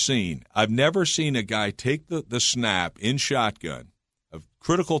I've ever seen, I've never seen a guy take the snap in shotgun, a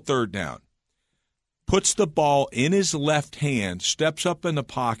critical third down, puts the ball in his left hand, steps up in the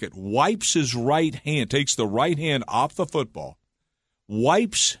pocket, wipes his right hand, takes the right hand off the football,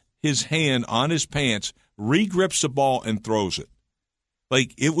 wipes his hand on his pants, regrips the ball, and throws it.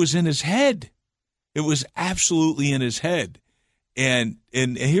 Like, it was in his head. It was absolutely in his head. And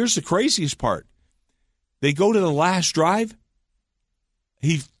here's the craziest part. They go to the last drive.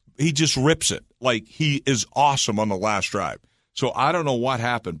 He just rips it. Like, he is awesome on the last drive. So I don't know what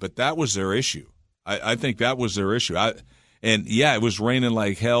happened, but that was their issue. I think that was their issue. It was raining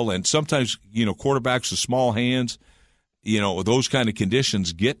like hell. And sometimes, quarterbacks with small hands, those kind of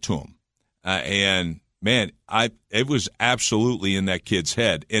conditions get to them. It was absolutely in that kid's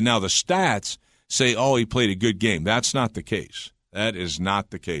head. And now the stats say, oh, he played a good game. That's not the case. That is not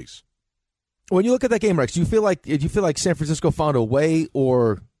the case. When you look at that game, Rex, did you feel like San Francisco found a way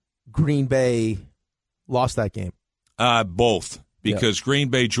or Green Bay lost that game? Both. Because Green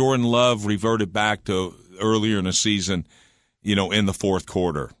Bay, Jordan Love reverted back to earlier in the season, in the fourth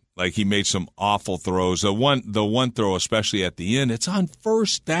quarter. Like, he made some awful throws. The one throw, especially at the end, it's on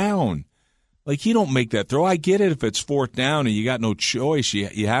first down. Like, you don't make that throw. I get it if it's fourth down and you got no choice.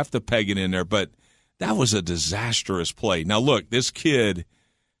 You have to peg it in there. But that was a disastrous play. Now, look, this kid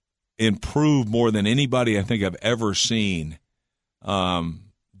improved more than anybody I think I've ever seen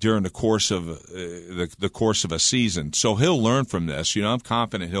during the course of the course of a season. So he'll learn from this. I'm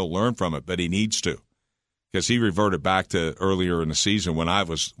confident he'll learn from it, but he needs to, because he reverted back to earlier in the season when I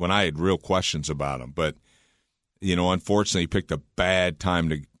had real questions about him. But unfortunately, he picked a bad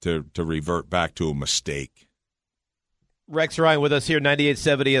time to revert back to a mistake. Rex Ryan with us here,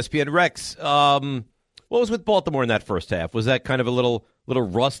 98.7 ESPN. Rex, what was with Baltimore in that first half? Was that kind of a little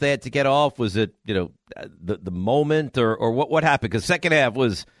rust they had to get off? Was it, the moment or what happened? Because second half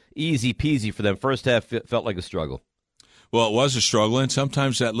was easy peasy for them. First half felt like a struggle. Well, it was a struggle, and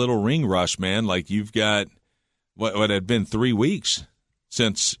sometimes that little ring rush, man, like you've got what had been 3 weeks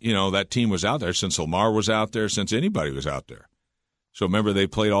since, that team was out there, since Lamar was out there, since anybody was out there. So remember, they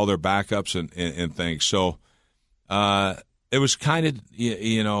played all their backups and things. So it was kind of,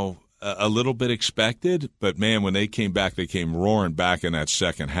 a little bit expected, but, man, when they came back, they came roaring back in that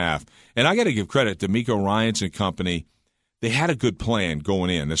second half. And I got to give credit to D'Amico Ryans and company. They had a good plan going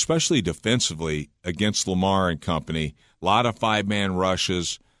in, especially defensively against Lamar and company. A lot of five-man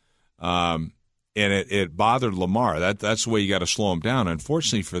rushes. and it bothered Lamar. That's the way you got to slow him down.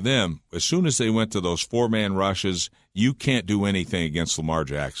 Unfortunately for them, as soon as they went to those 4-man rushes, you can't do anything against Lamar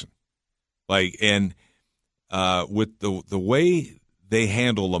Jackson. With the way they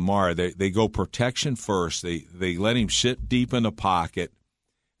handle Lamar, they go protection first. They let him sit deep in the pocket,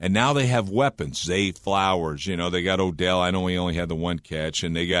 and now they have weapons. Zay Flowers, they got Odell. I know he only had the one catch,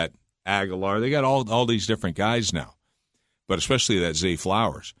 and they got Aguilar. They got all these different guys now, but especially that Zay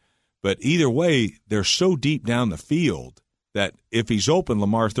Flowers. But either way, they're so deep down the field that if he's open,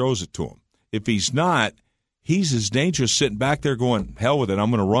 Lamar throws it to him. If he's not, he's as dangerous sitting back there going, hell with it, I'm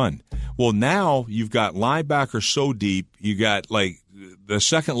going to run. Well, now you've got linebackers so deep, you got the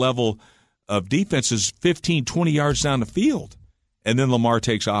second level of defense is 15, 20 yards down the field, and then Lamar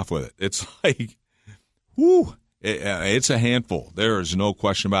takes off with it. It's like, whoo, it's a handful. There is no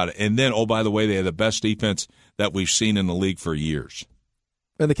question about it. And then, oh, by the way, they have the best defense that we've seen in the league for years.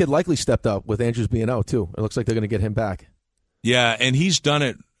 And the kid likely stepped up with Andrews being out, too. It looks like they're going to get him back. Yeah, and he's done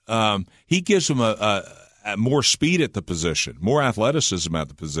it. He gives him a more speed at the position, more athleticism at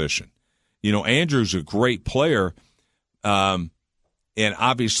the position. Andrews a great player, and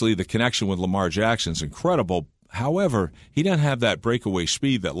obviously the connection with Lamar Jackson's incredible. However, he doesn't have that breakaway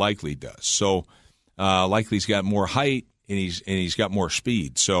speed that Likely does. So Likely's got more height, and he's got more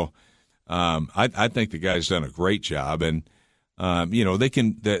speed. So I think the guy's done a great job, and they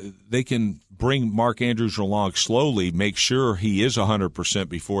can bring Mark Andrews along slowly, make sure he is 100%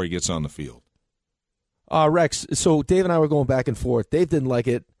 before he gets on the field. Rex, so Dave and I were going back and forth. Dave didn't like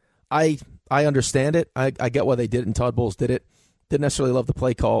it. I understand it. I get why they did it, and Todd Bowles did it. Didn't necessarily love the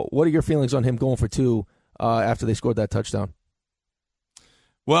play call. What are your feelings on him going for 2 after they scored that touchdown?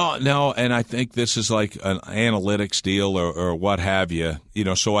 Well, no, and I think this is like an analytics deal or what have you.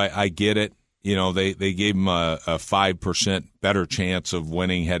 So I get it. They gave him a 5% better chance of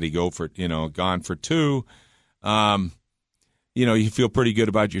winning had he gone for 2. You feel pretty good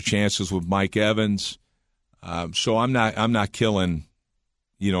about your chances with Mike Evans. So I'm not killing,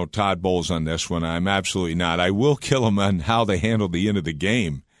 Todd Bowles on this one. I'm absolutely not. I will kill him on how they handled the end of the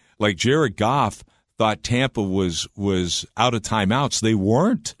game. Like Jared Goff thought Tampa was out of timeouts. They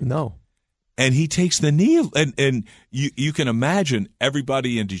weren't. No. And he takes the knee, and you can imagine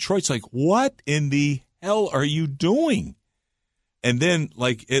everybody in Detroit's like, what in the hell are you doing? And then,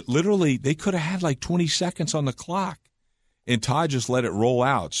 it literally, they could have had 20 seconds on the clock, and Todd just let it roll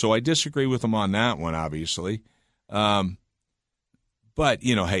out. So I disagree with him on that one, obviously. But,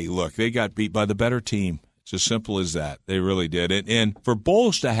 hey, look, they got beat by the better team. It's as simple as that. They really did. And for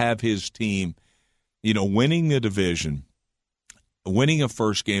Bowles to have his team, winning the division, winning a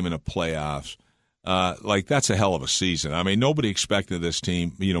first game in the playoffs, that's a hell of a season. I mean, nobody expected this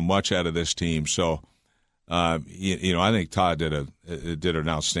team, much out of this team. So, I think Todd did an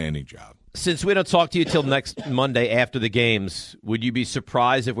outstanding job. Since we don't talk to you till next Monday after the games, would you be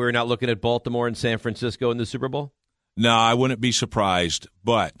surprised if we were not looking at Baltimore and San Francisco in the Super Bowl? No, I wouldn't be surprised,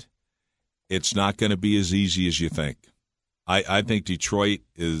 but it's not going to be as easy as you think. I think Detroit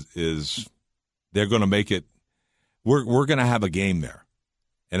is they're going to make it. We're going to have a game there,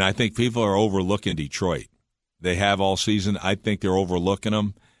 and I think people are overlooking Detroit. They have all season. I think they're overlooking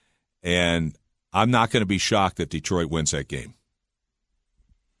them, and I'm not going to be shocked that Detroit wins that game.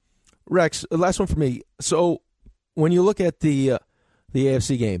 Rex, last one for me. So when you look at the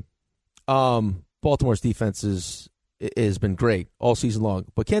AFC game, Baltimore's defense has been great all season long,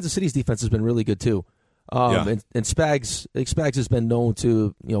 but Kansas City's defense has been really good too. And Spags has been known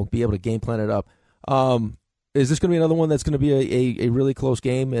to be able to game plan it up. Is this going to be another one that's going to be a really close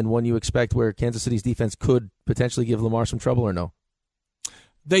game and one you expect where Kansas City's defense could potentially give Lamar some trouble or no?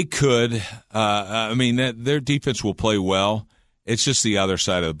 They could. Their defense will play well. It's just the other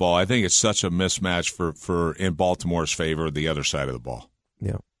side of the ball. I think it's such a mismatch for in Baltimore's favor, the other side of the ball.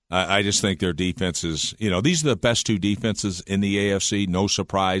 Yeah. I just think their defense is, these are the best 2 defenses in the AFC. No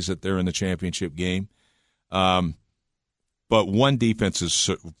surprise that they're in the championship game. But one defense is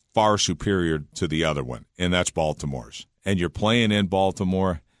far superior to the other one, and that's Baltimore's. And you're playing in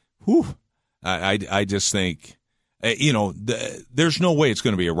Baltimore. Whew. I just think, there's no way it's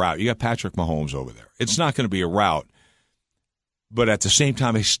going to be a rout. You got Patrick Mahomes over there. It's not going to be a rout. But at the same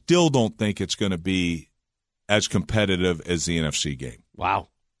time, I still don't think it's going to be as competitive as the NFC game. Wow.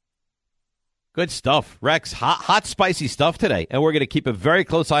 Good stuff, Rex. Hot, spicy stuff today, and we're going to keep a very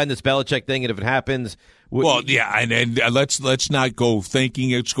close eye on this Belichick thing. And if it happens, and let's not go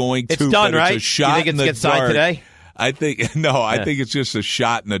thinking it's going to. It's done, right? It's a shot you think in it's the dark. today? I think it's just a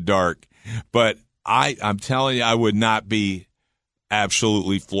shot in the dark. But I'm telling you, I would not be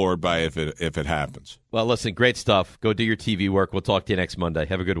absolutely floored by if it happens. Well, listen, great stuff. Go do your TV work. We'll talk to you next Monday.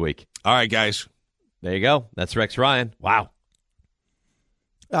 Have a good week. All right, guys. There you go. That's Rex Ryan. Wow.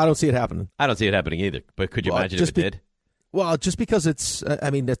 I don't see it happening. I don't see it happening either. But could you imagine if it did? Well, just because it's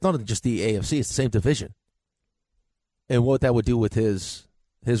not just the AFC, it's the same division. And what that would do with his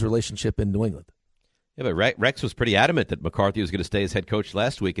relationship in New England. Yeah, but Rex was pretty adamant that McCarthy was going to stay as head coach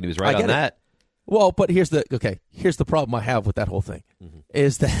last week, and he was right on that. Well, but here's the problem I have with that whole thing,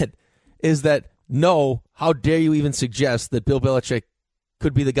 is that no, how dare you even suggest that Bill Belichick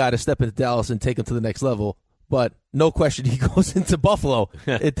could be the guy to step into Dallas and take him to the next level? But no question, he goes into Buffalo.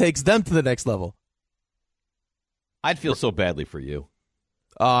 It takes them to the next level. I'd feel so badly for you.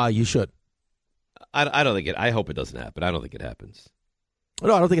 You should. I don't think it. I hope it doesn't happen. I don't think it happens.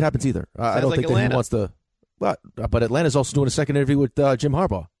 No, I don't think it happens either. I don't think that he wants to. But Atlanta's also doing a second interview with Jim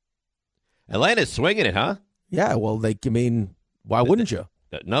Harbaugh. Atlanta's swinging it, huh? Yeah. Well, why wouldn't you?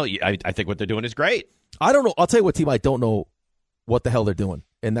 No, I think what they're doing is great. I don't know. I'll tell you what team I don't know what the hell they're doing,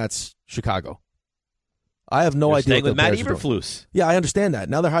 and that's Chicago. I have no idea. Staying with Matt Eberflus. Yeah, I understand that.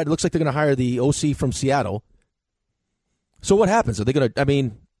 Now it looks like they're going to hire the OC from Seattle. So what happens? Are they going to? I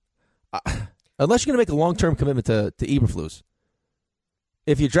mean, unless you're going to make a long-term commitment to Eberflus,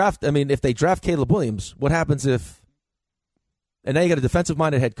 if they draft Caleb Williams, what happens if? And now you got a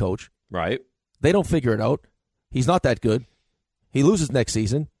defensive-minded head coach. Right. They don't figure it out. He's not that good. He loses next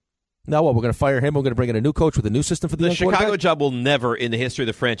season. Now what? We're going to fire him. We're going to bring in a new coach with a new system for the young Chicago quarterback? job will never, in the history of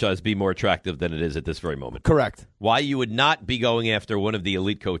the franchise, be more attractive than it is at this very moment. Correct. Why you would not be going after one of the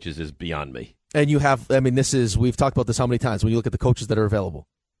elite coaches is beyond me. And you have, we've talked about this how many times when you look at the coaches that are available.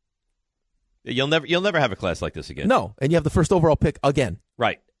 You'll never have a class like this again. No, and you have the first overall pick again.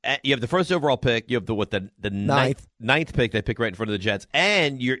 Right. You have the first overall pick. You have the ninth pick they pick right in front of the Jets,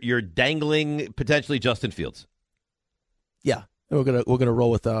 and you're dangling potentially Justin Fields. Yeah, and we're gonna roll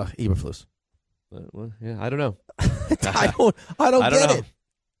with Eberflus. Well, yeah, I don't know. I don't get it.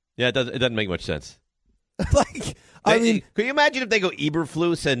 Yeah, it doesn't make much sense. Could you imagine if they go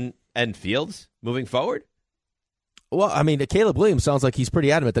Eberflus and Fields moving forward? Well, Caleb Williams sounds like he's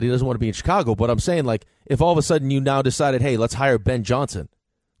pretty adamant that he doesn't want to be in Chicago. But I'm saying, if all of a sudden you now decided, hey, let's hire Ben Johnson,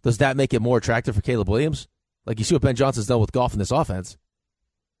 does that make it more attractive for Caleb Williams? You see what Ben Johnson's done with Goff in this offense.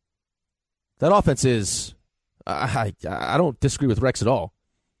 That offense is, I don't disagree with Rex at all.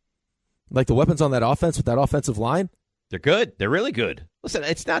 The weapons on that offense with that offensive line, they're good. They're really good. Listen,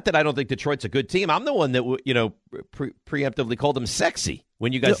 it's not that I don't think Detroit's a good team. I'm the one that preemptively called them sexy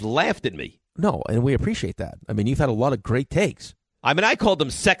when you guys laughed at me. No, and we appreciate that. You've had a lot of great takes. I called them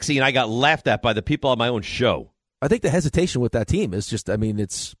sexy, and I got laughed at by the people on my own show. I think the hesitation with that team is just,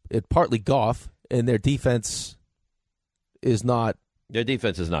 it's partly Goff, and their defense is not. Their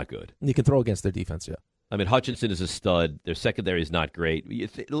defense is not good. You can throw against their defense, yeah. Hutchinson is a stud. Their secondary is not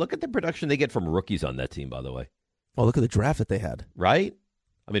great. Look at the production they get from rookies on that team, by the way. Oh, look at the draft that they had. Right?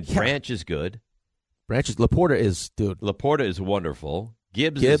 Branch is good. Laporta is wonderful.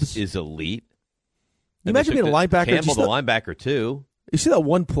 Gibbs is elite. You imagine being a linebacker. Campbell, the linebacker, too. You see that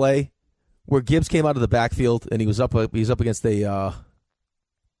one play where Gibbs came out of the backfield and he was up against a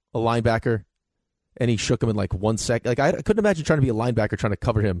linebacker and he shook him in 1 second. I couldn't imagine trying to be a linebacker trying to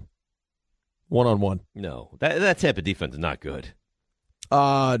cover him one-on-one. No. That Tampa defense is not good.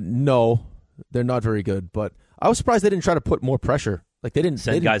 No, they're not very good. But I was surprised they didn't try to put more pressure. They didn't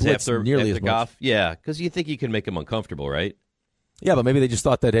send guys after nearly as much. Goff. Yeah, because you think you can make them uncomfortable, right? Yeah, but maybe they just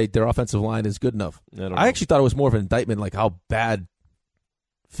thought that, hey, their offensive line is good enough. I actually thought it was more of an indictment, how bad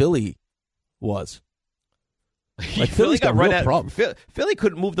Philly was. Philly's got real problems. Philly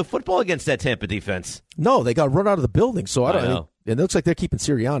couldn't move the football against that Tampa defense. No, they got run out of the building. So I don't know. And it looks like they're keeping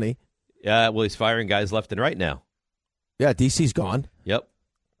Sirianni. Yeah, well, he's firing guys left and right now. Yeah, DC's gone. Yep.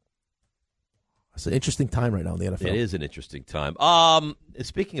 It's an interesting time right now in the NFL. It is an interesting time.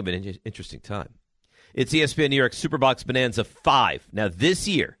 Speaking of an interesting time, it's ESPN New York Superbox Bonanza 5. Now, this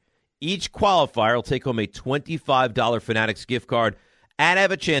year, each qualifier will take home a $25 Fanatics gift card and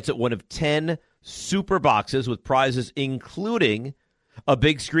have a chance at one of 10 super boxes with prizes including a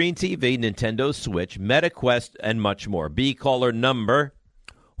big screen TV, Nintendo Switch, MetaQuest, and much more. Be caller number.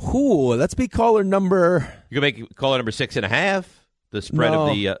 Let's be caller number. You can make caller number 6.5. The spread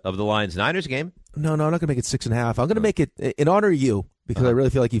of the Lions-Niners game. No, I'm not going to make it 6.5. I'm going to make it in honor of you because I really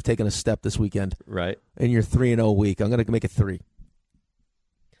feel like you've taken a step this weekend. Right. In your 3-0 week. I'm going to make it 3.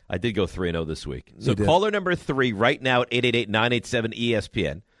 I did go 3-0 this week. So caller number 3 right now at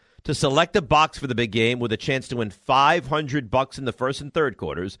 888-987-ESPN to select a box for the big game with a chance to win $500 in the first and third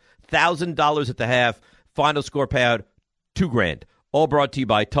quarters, $1,000 at the half, final score payout, $2,000. All brought to you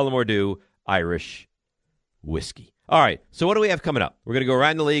by Tullamore Dew Irish Whiskey. All right, so what do we have coming up? We're going to go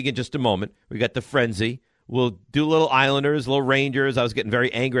around the league in just a moment. We got the Frenzy. We'll do a little Islanders, a little Rangers. I was getting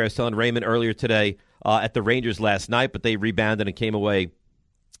very angry. I was telling Raymond earlier today. at the Rangers last night, but they rebounded and came away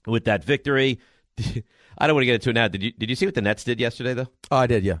with that victory. I don't want to get into it now. Did you see what the Nets did yesterday, though? Oh, I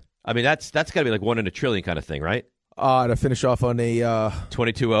did, yeah. I mean, that's got to be like 1 in a trillion kind of thing, right? To finish off on a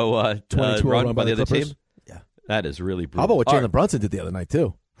 22-0 run by the other team? Yeah. That is really brutal. How about what Jalen Brunson did the other night,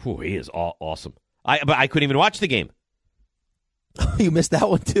 too? Whew, he is awesome. But I couldn't even watch the game. You missed that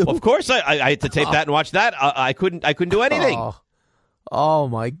one, too? Well, of course. I had to tape that and watch that. I couldn't do anything. Oh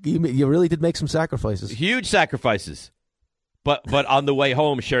my! You really did make some sacrifices. Huge sacrifices. But on the way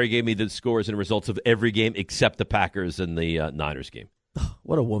home, Sherry gave me the scores and results of every game except the Packers and the Niners game.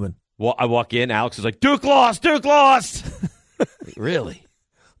 What a woman. Well, I walk in, Alex is like, Duke lost! Really?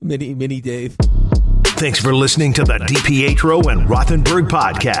 Mini Dave. Thanks for listening to the DiPietro and Rothenberg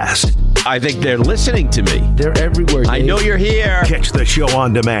podcast. I think they're listening to me. They're everywhere, Dave. I know you're here. Catch the show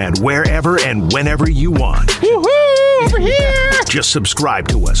on demand wherever and whenever you want. Woohoo! Over here! Just subscribe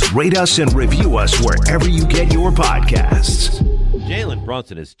to us, rate us, and review us wherever you get your podcasts. Jalen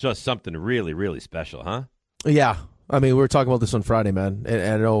Brunson is just something really, really special, huh? Yeah. I mean, we were talking about this on Friday, man. And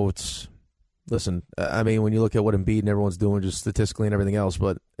I know it's... Listen, I mean, when you look at what Embiid and everyone's doing just statistically and everything else,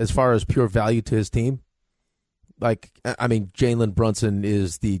 but as far as pure value to his team, like, I mean, Jalen Brunson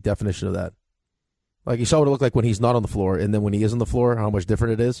is the definition of that. Like, you saw what it looked like when he's not on the floor, and then when he is on the floor, how much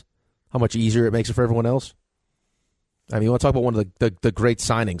different it is, how much easier it makes it for everyone else. I mean, you want to talk about one of the great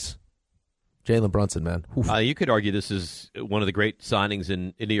signings. Jalen Brunson, man. You could argue this is one of the great signings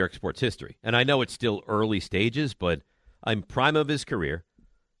in New York sports history. And I know it's still early stages, but I'm prime of his career.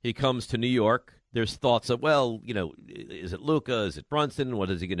 He comes to New York. There's thoughts of, well, you know, is it Luka? Is it Brunson? What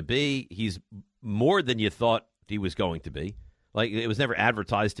is he going to be? He's more than you thought he was going to be. Like, it was never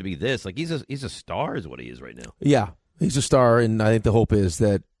advertised to be this. Like, he's a star is what he is right now. Yeah, he's a star, and I think the hope is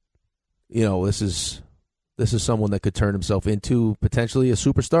that, you know, this is someone that could turn himself into potentially a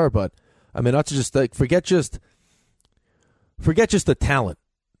superstar. But I mean, not to just like forget just the talent,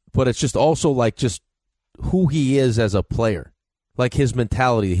 but it's just also like just who he is as a player, like his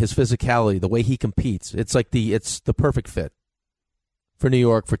mentality, his physicality, the way he competes. It's like it's the perfect fit for New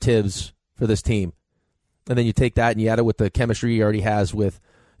York, for Tibbs, for this team. And then you take that and you add it with the chemistry he already has with,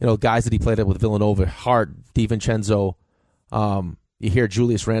 you know, guys that he played with Villanova, Hart, DiVincenzo. You hear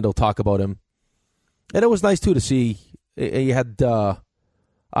Julius Randle talk about him. And it was nice, too, to see you had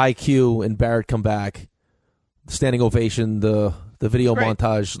IQ and Barrett come back, the standing ovation, the video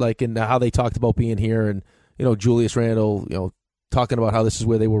montage, like, and how they talked about being here, and, you know, Julius Randle, you know, talking about how this is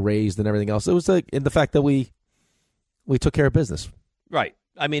where they were raised and everything else. It was like in the fact that we took care of business. Right.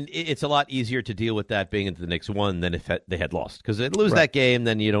 I mean, it's a lot easier to deal with that being into the Knicks won than if they had lost. Because they lose that game,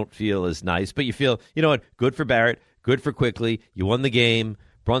 then you don't feel as nice. But you feel, you know what, good for Barrett, good for Quickly. You won the game.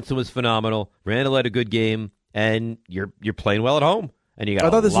 Brunson was phenomenal. Randle had a good game. And you're playing well at home. And you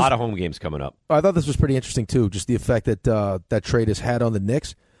got a lot of home games coming up. I thought this was pretty interesting, too, just the effect that that trade has had on the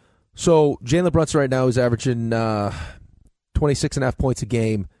Knicks. So Jalen Brunson right now is averaging 26.5 points a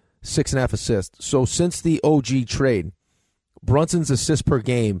game, 6.5 assists. So since the OG trade, Brunson's assists per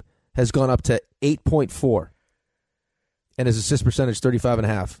game has gone up to 8.4, and his assist percentage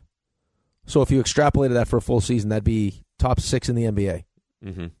 35.5. So if you extrapolated that for a full season, that'd be top 6 in the NBA.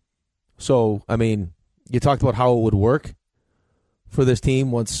 Mm-hmm. So, I mean, you talked about how it would work for this team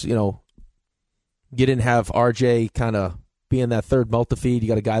once, you know, you didn't have RJ kind of being that third multi-feed. You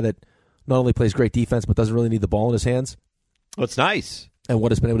got a guy that not only plays great defense but doesn't really need the ball in his hands. Well, it's nice. And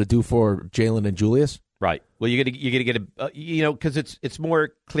what it's been able to do for Jalen and Julius. Right. Well, you're gonna get a you know, because it's more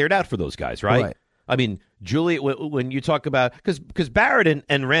cleared out for those guys, right? I mean, Julius, when you talk about because Barrett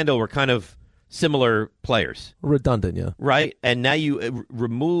and Randle were kind of similar players, redundant, yeah, right. And now you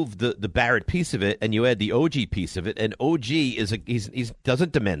remove the Barrett piece of it, and you add the OG piece of it, and OG is he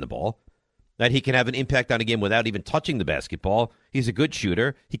doesn't demand the ball, that he can have an impact on a game without even touching the basketball. He's a good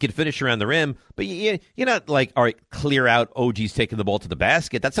shooter. He can finish around the rim, but you're not like, all right, clear out. OG's taking the ball to the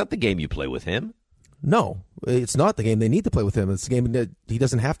basket. That's not the game you play with him. No, it's not the game they need to play with him. It's the game that he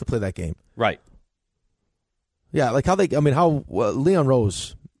doesn't have to play that game. Right. Yeah, like how Leon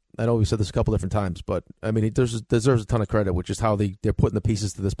Rose, I know we said this a couple different times, but I mean, he deserves a ton of credit, which is how they're putting the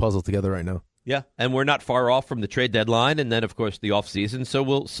pieces to this puzzle together right now. Yeah, and we're not far off from the trade deadline, and then, of course, the offseason, so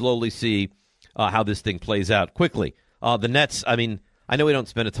we'll slowly see how this thing plays out quickly. The Nets, I mean, I know we don't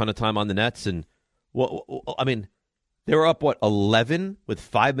spend a ton of time on the Nets, and, I mean, they were up, 11 with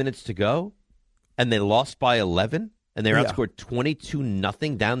 5 minutes to go? And they lost by 11, and they were outscored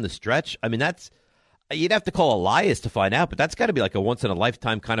 22-0 down the stretch. I mean, you'd have to call Elias to find out, but that's got to be like a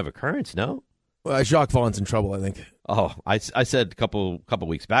once-in-a-lifetime kind of occurrence, no? Jacques Vaughn's in trouble, I think. Oh, I said a couple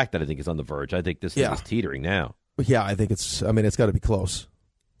weeks back that I think he's on the verge. I think this thing is teetering now. Yeah, I think it's got to be close.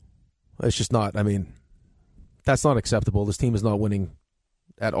 It's just not. I mean, that's not acceptable. This team is not winning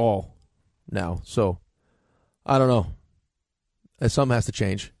at all now. So, I don't know. Something has to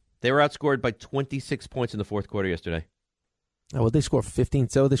change. They were outscored by 26 points in the fourth quarter yesterday. Oh, would they score 15?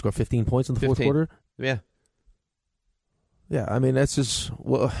 So they score 15 points in the fourth quarter? Yeah. Yeah, I mean, that's just,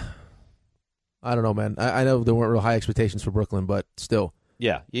 well, I don't know, man. I know there weren't real high expectations for Brooklyn, but still.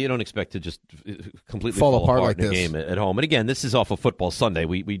 Yeah, you don't expect to just completely fall apart like in a this game at home. And again, this is off of Football Sunday.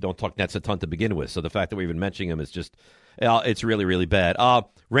 We don't talk Nets a ton to begin with, so the fact that we're even mentioning them is just, it's really, really bad.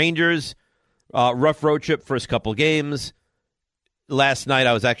 Rangers, rough road trip, first couple games. Last night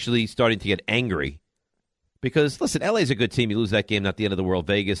I was actually starting to get angry because, listen, LA's a good team. You lose that game, not the end of the world.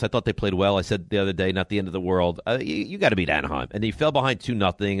 Vegas, I thought they played well. I said the other day, not the end of the world. You got to beat Anaheim. And they fell behind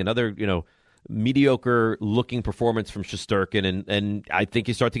 2-0. Another, mediocre-looking performance from Shesterkin, and I think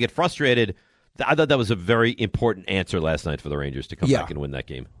you start to get frustrated. I thought that was a very important answer last night for the Rangers to come back and win that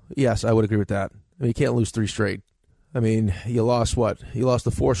game. Yes, I would agree with that. I mean, you can't lose 3 straight. I mean, you lost what? You lost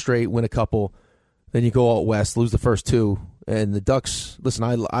the 4 straight, win a couple, then you go out west, lose the first 2. And the Ducks, listen,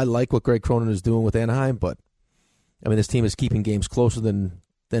 I like what Greg Cronin is doing with Anaheim, but, I mean, this team is keeping games closer than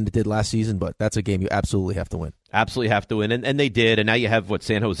it did last season, but that's a game you absolutely have to win. Absolutely have to win, and they did, and now you have,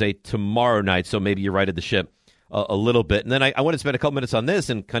 San Jose tomorrow night, so maybe you righted the ship a little bit. And then I want to spend a couple minutes on this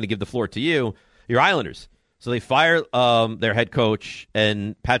and kind of give the floor to you, your Islanders. So they fire their head coach,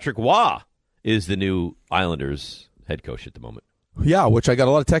 and Patrick Waugh is the new Islanders head coach at the moment. Yeah, which I got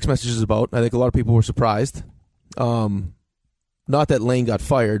a lot of text messages about. I think a lot of people were surprised. Not that Lane got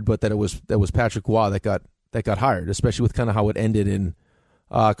fired, but that it was Patrick Waugh that got hired, especially with kind of how it ended in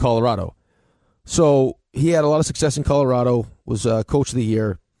Colorado. So he had a lot of success in Colorado, was coach of the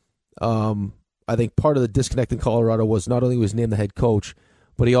year. I think part of the disconnect in Colorado was not only was he named the head coach,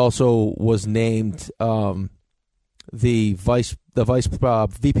 but he also was named the vice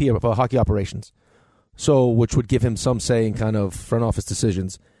VP of hockey operations. So, which would give him some say in kind of front office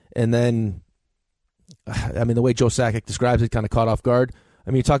decisions. And then, I mean, the way Joe Sakic describes it, kind of caught off guard.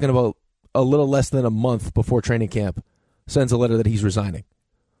 I mean, you're talking about a little less than a month before training camp, sends a letter that he's resigning.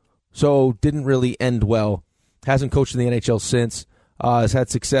 So, didn't really end well. Hasn't coached in the NHL since. Has had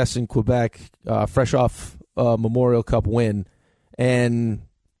success in Quebec, fresh off Memorial Cup win. And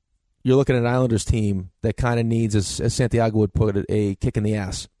you're looking at an Islanders team that kind of needs, as Santiago would put it, a kick in the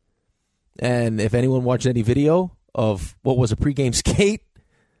ass. And if anyone watched any video of what was a pregame skate,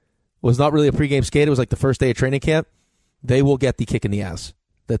 was not really a pregame skate, it was like the first day of training camp, they will get the kick in the ass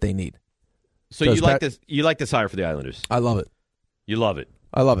that they need. So you like this? You like this hire for the Islanders? I love it. You love it?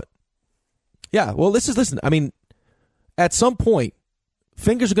 I love it. Yeah. Well, listen. I mean, at some point,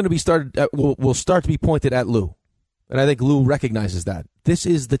 fingers are going to be will start to be pointed at Lou, and I think Lou recognizes that this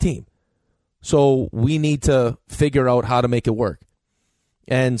is the team. So we need to figure out how to make it work.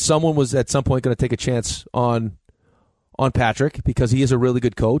 And someone was at some point going to take a chance on Patrick because he is a really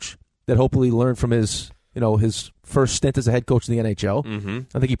good coach that hopefully learned from his first stint as a head coach in the NHL. Mm-hmm.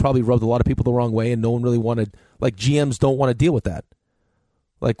 I think he probably rubbed a lot of people the wrong way, and no one really wanted, like GMs don't want to deal with that.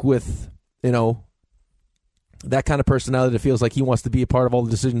 Like with, that kind of personality that feels like he wants to be a part of all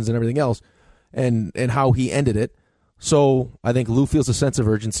the decisions and everything else, and how he ended it. So I think Lou feels a sense of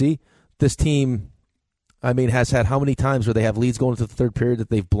urgency. This team, I mean, has had how many times where they have leads going into the third period that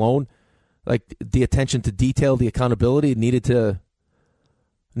they've blown? Like the attention to detail, the accountability needed to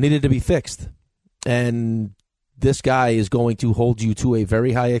be fixed. And this guy is going to hold you to a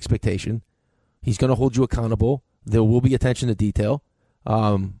very high expectation. He's going to hold you accountable. There will be attention to detail.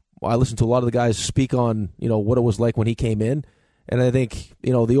 I listened to a lot of the guys speak on, what it was like when he came in. And I think,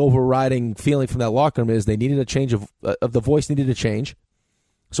 the overriding feeling from that locker room is they needed a change of the voice needed to change.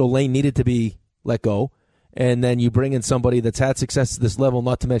 So Lane needed to be let go. And then you bring in somebody that's had success at this level,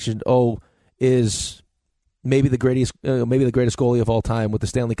 not to mention, is maybe the greatest goalie of all time with the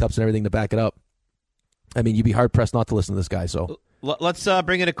Stanley Cups and everything to back it up. I mean, you'd be hard-pressed not to listen to this guy. So let's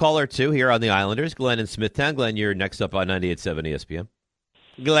bring in a caller, too, here on the Islanders. Glenn in Smithtown. Glenn, you're next up on 98.7 ESPN.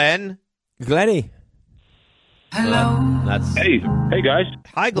 Glenn? Glenny. Hello. Hey, guys.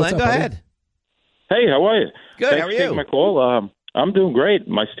 Hi, Glenn. Go ahead. Hey, how are you? Good. Thanks How are for taking you? my call. I'm doing great.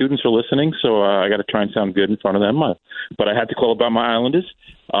 My students are listening, so I got to try and sound good in front of them. But I had to call about my Islanders.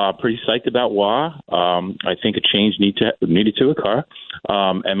 Pretty psyched about Waugh. I think a change needed to occur.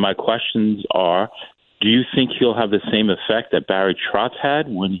 And my questions are, do you think he'll have the same effect that Barry Trotz had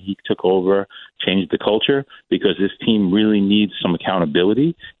when he took over, changed the culture? Because this team really needs some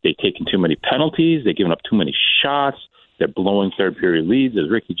accountability. They've taken too many penalties. They've given up too many shots. They're blowing third-period leads, as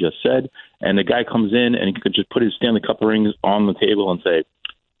Ricky just said. And the guy comes in and he could just put his Stanley Cup rings on the table and say,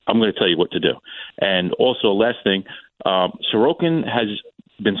 I'm going to tell you what to do. And also, last thing, Sorokin has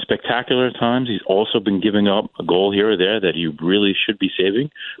been spectacular at times. He's also been giving up a goal here or there that he really should be saving.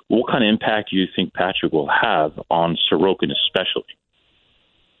 What kind of impact do you think Patrick will have on Sorokin especially?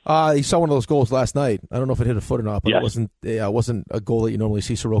 He saw one of those goals last night. I don't know if it hit a foot or not, but Yes. it wasn't a goal that you normally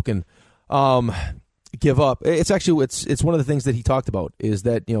see Sorokin give up. It's actually it's one of the things that he talked about is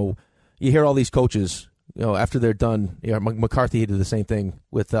that, you know, you hear all these coaches, you know, after they're done, you know, McCarthy did the same thing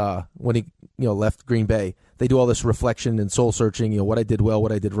with when he, you know, left Green Bay. They do all this reflection and soul searching, you know, what I did well,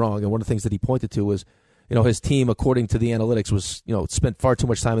 what I did wrong. And one of the things that he pointed to was, you know, his team, according to the analytics, was, you know, spent far too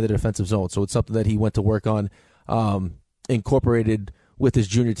much time in the defensive zone. So it's something that he went to work on, incorporated with his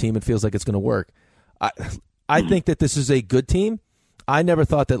junior team, and feels like it's going to work. I think that this is a good team. I never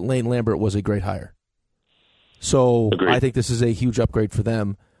thought that Lane Lambert was a great hire. So Agreed. I think this is a huge upgrade for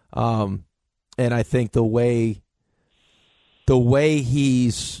them. And I think the way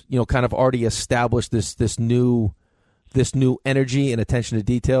he's, you know, kind of already established this new energy and attention to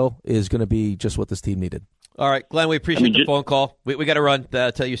detail is going to be just what this team needed. All right, Glenn, we appreciate the phone call. We got to run.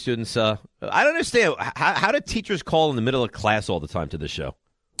 Tell your students. I don't understand. How do teachers call in the middle of class all the time to this show?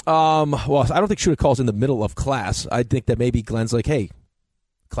 Well, I don't think Shooter calls in the middle of class. I think that maybe Glenn's like, hey,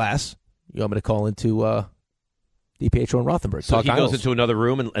 class, you want me to call into DiPietro and Rothenberg? So talk he goes Isles. into another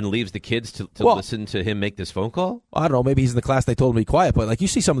room and leaves the kids to Well- listen to him make this phone call? I don't know. Maybe he's in the class. They told him to be quiet. But like you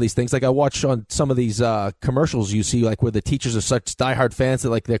see some of these things. Like I watch on some of these commercials. You see like where the teachers are such diehard fans that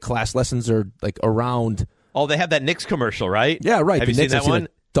like their class lessons are like around. Oh, they have that Knicks commercial, right? Yeah, right. Have The you seen Knicks, I've that one? a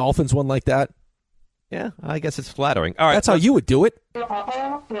Dolphins one like that. Yeah, I guess it's flattering. All right, That's how you would do it. Of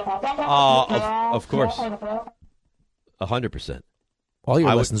course, 100%. All your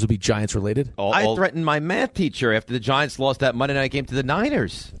I would- lessons would be Giants related. I threatened my math teacher after the Giants lost that Monday night game to the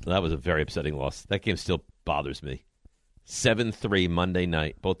Niners. That was a very upsetting loss. That game still bothers me. 7-3 Monday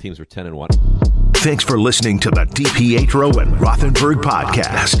night. Both teams were 10-1. Thanks for listening to the DiPietro and Rothenberg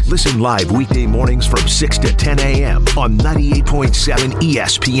podcast. Listen live weekday mornings from 6 to 10 a.m. on 98.7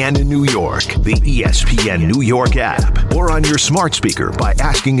 ESPN in New York, the ESPN New York app, or on your smart speaker by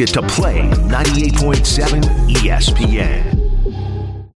asking it to play 98.7 ESPN.